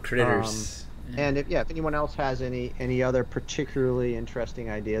 Little critters. And if anyone else has any other particularly interesting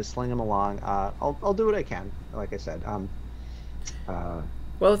ideas, sling them along. I'll do what I can. Like I said,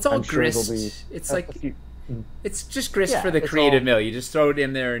 well, it's all grist. It's like it's just grist for the creative mill. You just throw it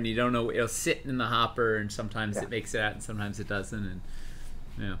in there, and you don't know, it'll sit in the hopper, and sometimes it makes it out, and sometimes it doesn't,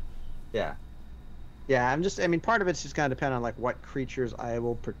 and part of it's just gonna depend on like what creatures I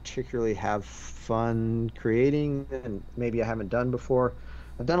will particularly have fun creating, and maybe I haven't done before.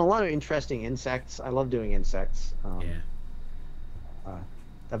 I've done a lot of interesting insects. I love doing insects.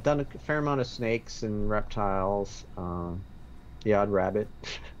 I've done a fair amount of snakes and reptiles. The odd rabbit.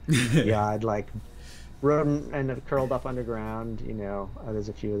 The odd like rodent and curled up underground. There's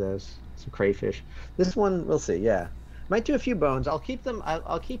a few of those. Some crayfish. This one, we'll see. Yeah, might do a few bones. I'll keep them.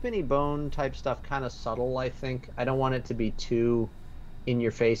 I'll keep any bone type stuff kind of subtle. I think I don't want it to be too in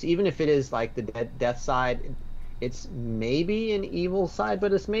your face. Even if it is like the death side. It's maybe an evil side,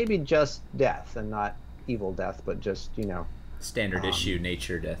 but it's maybe just death and not evil death, but just, standard issue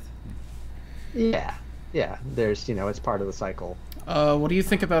nature death. Yeah. There's, it's part of the cycle. What do you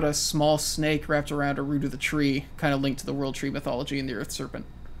think about a small snake wrapped around a root of the tree, kind of linked to the world tree mythology and the earth serpent?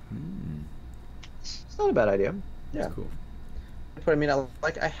 It's not a bad idea. Yeah. That's cool. but I mean,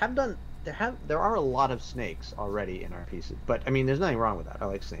 I have done. There are a lot of snakes already in our pieces, but I mean, there's nothing wrong with that. I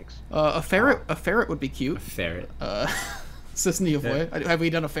like snakes. A ferret would be cute. A ferret. Says Neovoy. Have we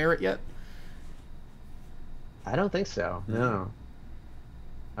done a ferret yet? I don't think so. No.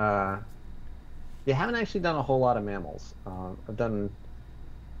 You haven't actually done a whole lot of mammals. I've done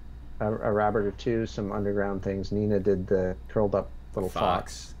a rabbit or two, some underground things. Nina did the curled up little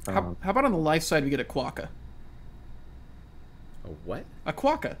fox. How about on the life side we get a quokka? A what? A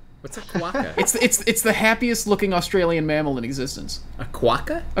quokka. What's a quokka? It's the happiest looking Australian mammal in existence. A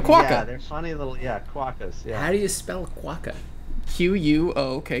quokka? A quokka. Yeah, they're funny little quokkas. Yeah. How do you spell quokka?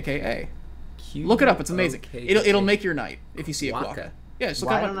 Quokka. Look it up. It's amazing. It'll make your night if you see a quokka. Yeah. Just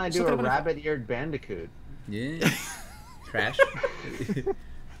look Why up don't I do a rabbit-eared bandicoot? Yeah. Trash.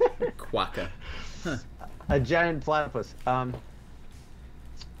 Quokka. Huh. A giant platypus.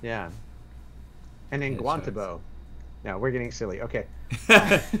 Yeah. And then Guantabo. No, we're getting silly. Okay.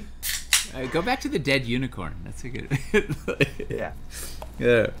 Go back to the dead unicorn. That's a good. Yeah.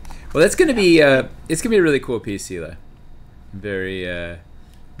 Yeah. Well, that's gonna be it's gonna be a really cool piece, Hila. Very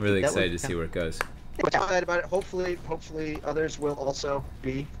really excited to see where it goes. We're excited about it. Hopefully others will also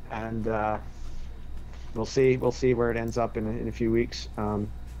be, and we'll see where it ends up in a few weeks. Well,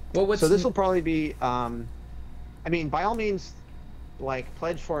 so this will probably be. I mean, by all means, like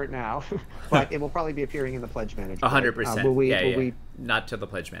pledge for it now, but it will probably be appearing in the pledge manager. 100%. Will we? Yeah, will yeah. we? Not to the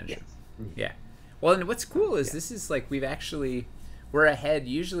pledge manager. Yes. Yeah. Well, and what's cool is this is like we're ahead.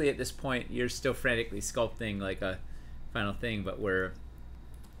 Usually at this point, you're still frantically sculpting like a final thing, but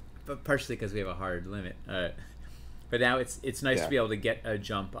partially because we have a hard limit. But now it's nice to be able to get a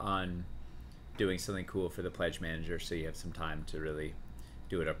jump on doing something cool for the pledge manager, so you have some time to really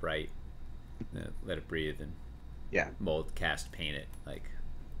do it upright, let it breathe, and mold, cast, paint it, like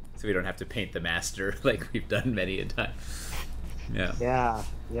so we don't have to paint the master like we've done many a time. Yeah.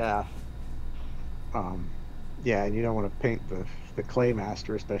 And you don't want to paint the clay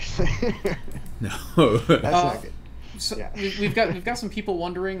master, especially. No. That's not good. So we've got some people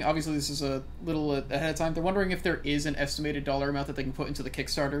wondering. Obviously, this is a little ahead of time. They're wondering if there is an estimated dollar amount that they can put into the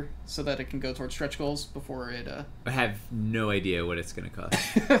Kickstarter so that it can go towards stretch goals before it. I have no idea what it's going to cost.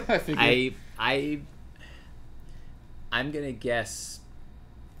 I figured. I'm gonna guess.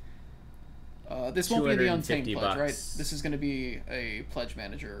 This won't be the Untamed $250. pledge, right? This is going to be a pledge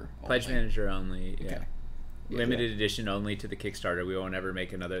manager. Pledge manager only. Yeah. Okay. Limited edition only to the Kickstarter. We won't ever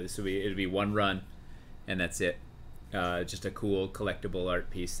make another. It'll be one run, and that's it. Just a cool collectible art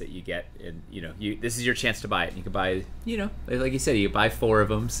piece that you get, and this is your chance to buy it. You can buy, like you said, you can buy 4 of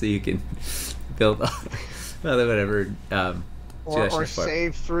them so you can build whatever. Or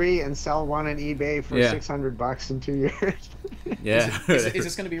save 3 and sell 1 on eBay for $600 in 2 years. Yeah. Is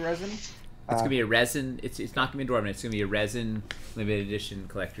this going to be resin? It's gonna be a resin. It's not gonna be dwarven. It's gonna be a resin limited edition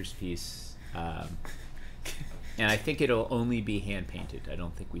collector's piece, and I think it'll only be hand painted. I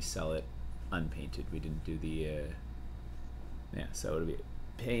don't think we sell it unpainted. We didn't do the. So it'll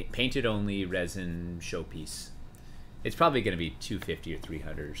be painted only resin showpiece. It's probably gonna be $250 or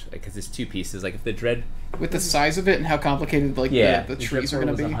 $300 because it's 2 pieces. Like if the dread with the size of it and how complicated the trees are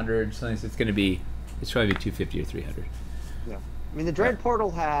gonna be. $100. So it's probably $250 or $300. Yeah, I mean the dread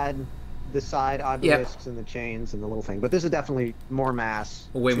portal had the side obelisks and the chains and the little thing, but this is definitely more mass,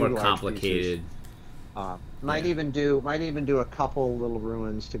 way more complicated. Might even do a couple little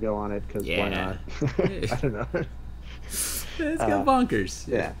ruins to go on it because why not? I don't know. It's go bonkers.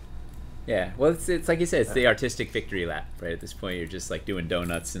 Yeah. Well, it's like you said, it's the artistic victory lap, right? At this point, you're just like doing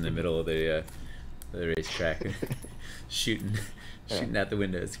donuts in the middle of the racetrack, shooting out the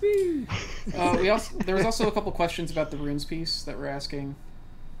windows. Woo! There was also a couple questions about the runes piece that we're asking.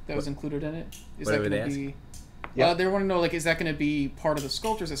 That was included in it. Is that going to be? Yeah, they want to know is that going to be part of the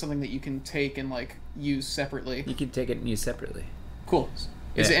sculpture? Is that something that you can take and use separately? You can take it and use separately. Cool.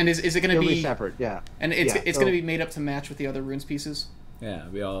 Is it going to be separate? Yeah. And it's going to be made up to match with the other runes pieces. Yeah,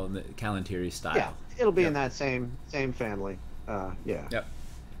 we all in the Kalantiri style. Yeah, it'll be in that same family. Yeah. Yep.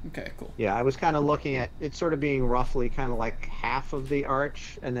 Okay, cool. Yeah, I was kind of looking at it sort of being roughly kind of like half of the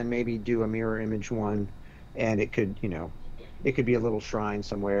arch, and then maybe do a mirror image one, and it could it could be a little shrine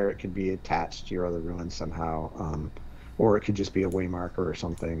somewhere. It could be attached to your other ruins somehow, or it could just be a waymarker or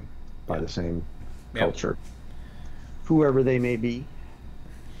something by the same culture, whoever they may be.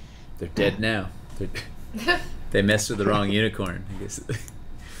 They're dead now. They messed with the wrong unicorn, I guess.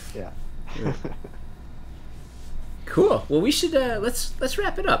 Yeah. Cool. Well, we should let's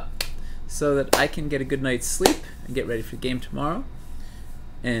wrap it up so that I can get a good night's sleep and get ready for the game tomorrow.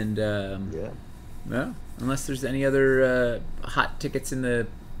 And well, unless there's any other hot tickets in the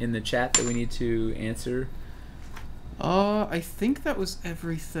chat that we need to answer. I think that was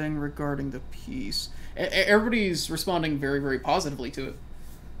everything regarding the piece. Everybody's responding very, very positively to it.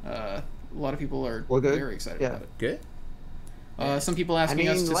 A lot of people are very excited about it. Good. Some people asking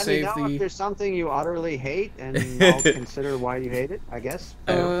us to let save me know the. if there's something you utterly hate, and I'll consider why you hate it. I guess.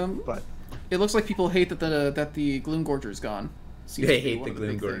 But it looks like people hate that the Gloom Gorger's gone. Seems They to be hate one the of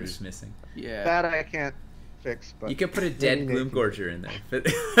big Gloom Gorger's things. missing. Yeah. that I can't fix. But You can put a dead maybe Gloom they can- Gorger in there. But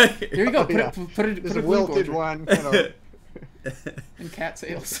Here you go. Put, Yeah. put it. There's Put a a Gloom wilted Gorger one. You know. and cat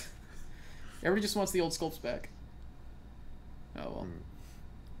tails. Everybody just wants the old sculpts back. Oh well.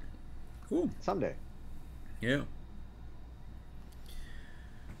 Cool. Someday. Yeah.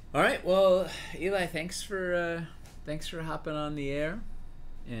 All right. Well, Eli, thanks for hopping on the air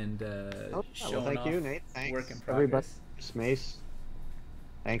and showing thank off you, Nate. Thanks, work in everybody. progress. Mace.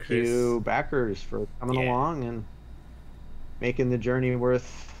 Thank Chris. you, backers, for coming Yeah. along and making the journey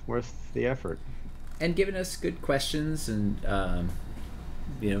worth the effort. And giving us good questions and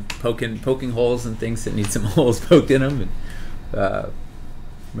poking holes in things that need some holes poked in them, and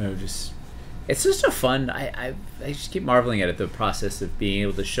it's just a fun. I just keep marveling at it, the process of being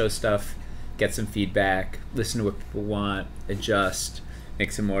able to show stuff, get some feedback, listen to what people want, adjust,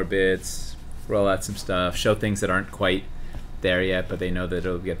 make some more bits, roll out some stuff, show things that aren't quite there yet, but they know that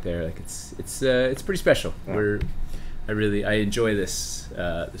it'll get there. Like it's pretty special. Yeah. I enjoy this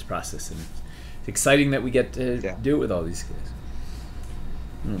process, and it's exciting that we get to do it with all these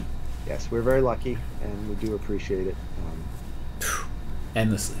guys. Yes, we're very lucky, and we do appreciate it.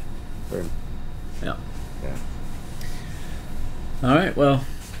 Endlessly. Very, Yeah. yeah. All right. Well,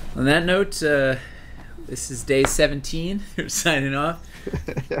 on that note, this is day 17. We're signing off.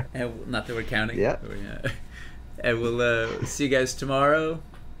 And not that we're counting. Yeah. And we'll see you guys tomorrow,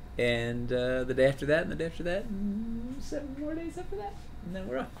 and the day after that, and the day after that, and 7 more days after that, and then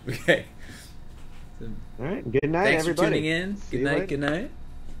we're off. Okay. So, All right. Good night, thanks everybody. for tuning in. See Good you night. later. Good night.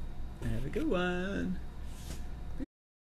 Have a good one.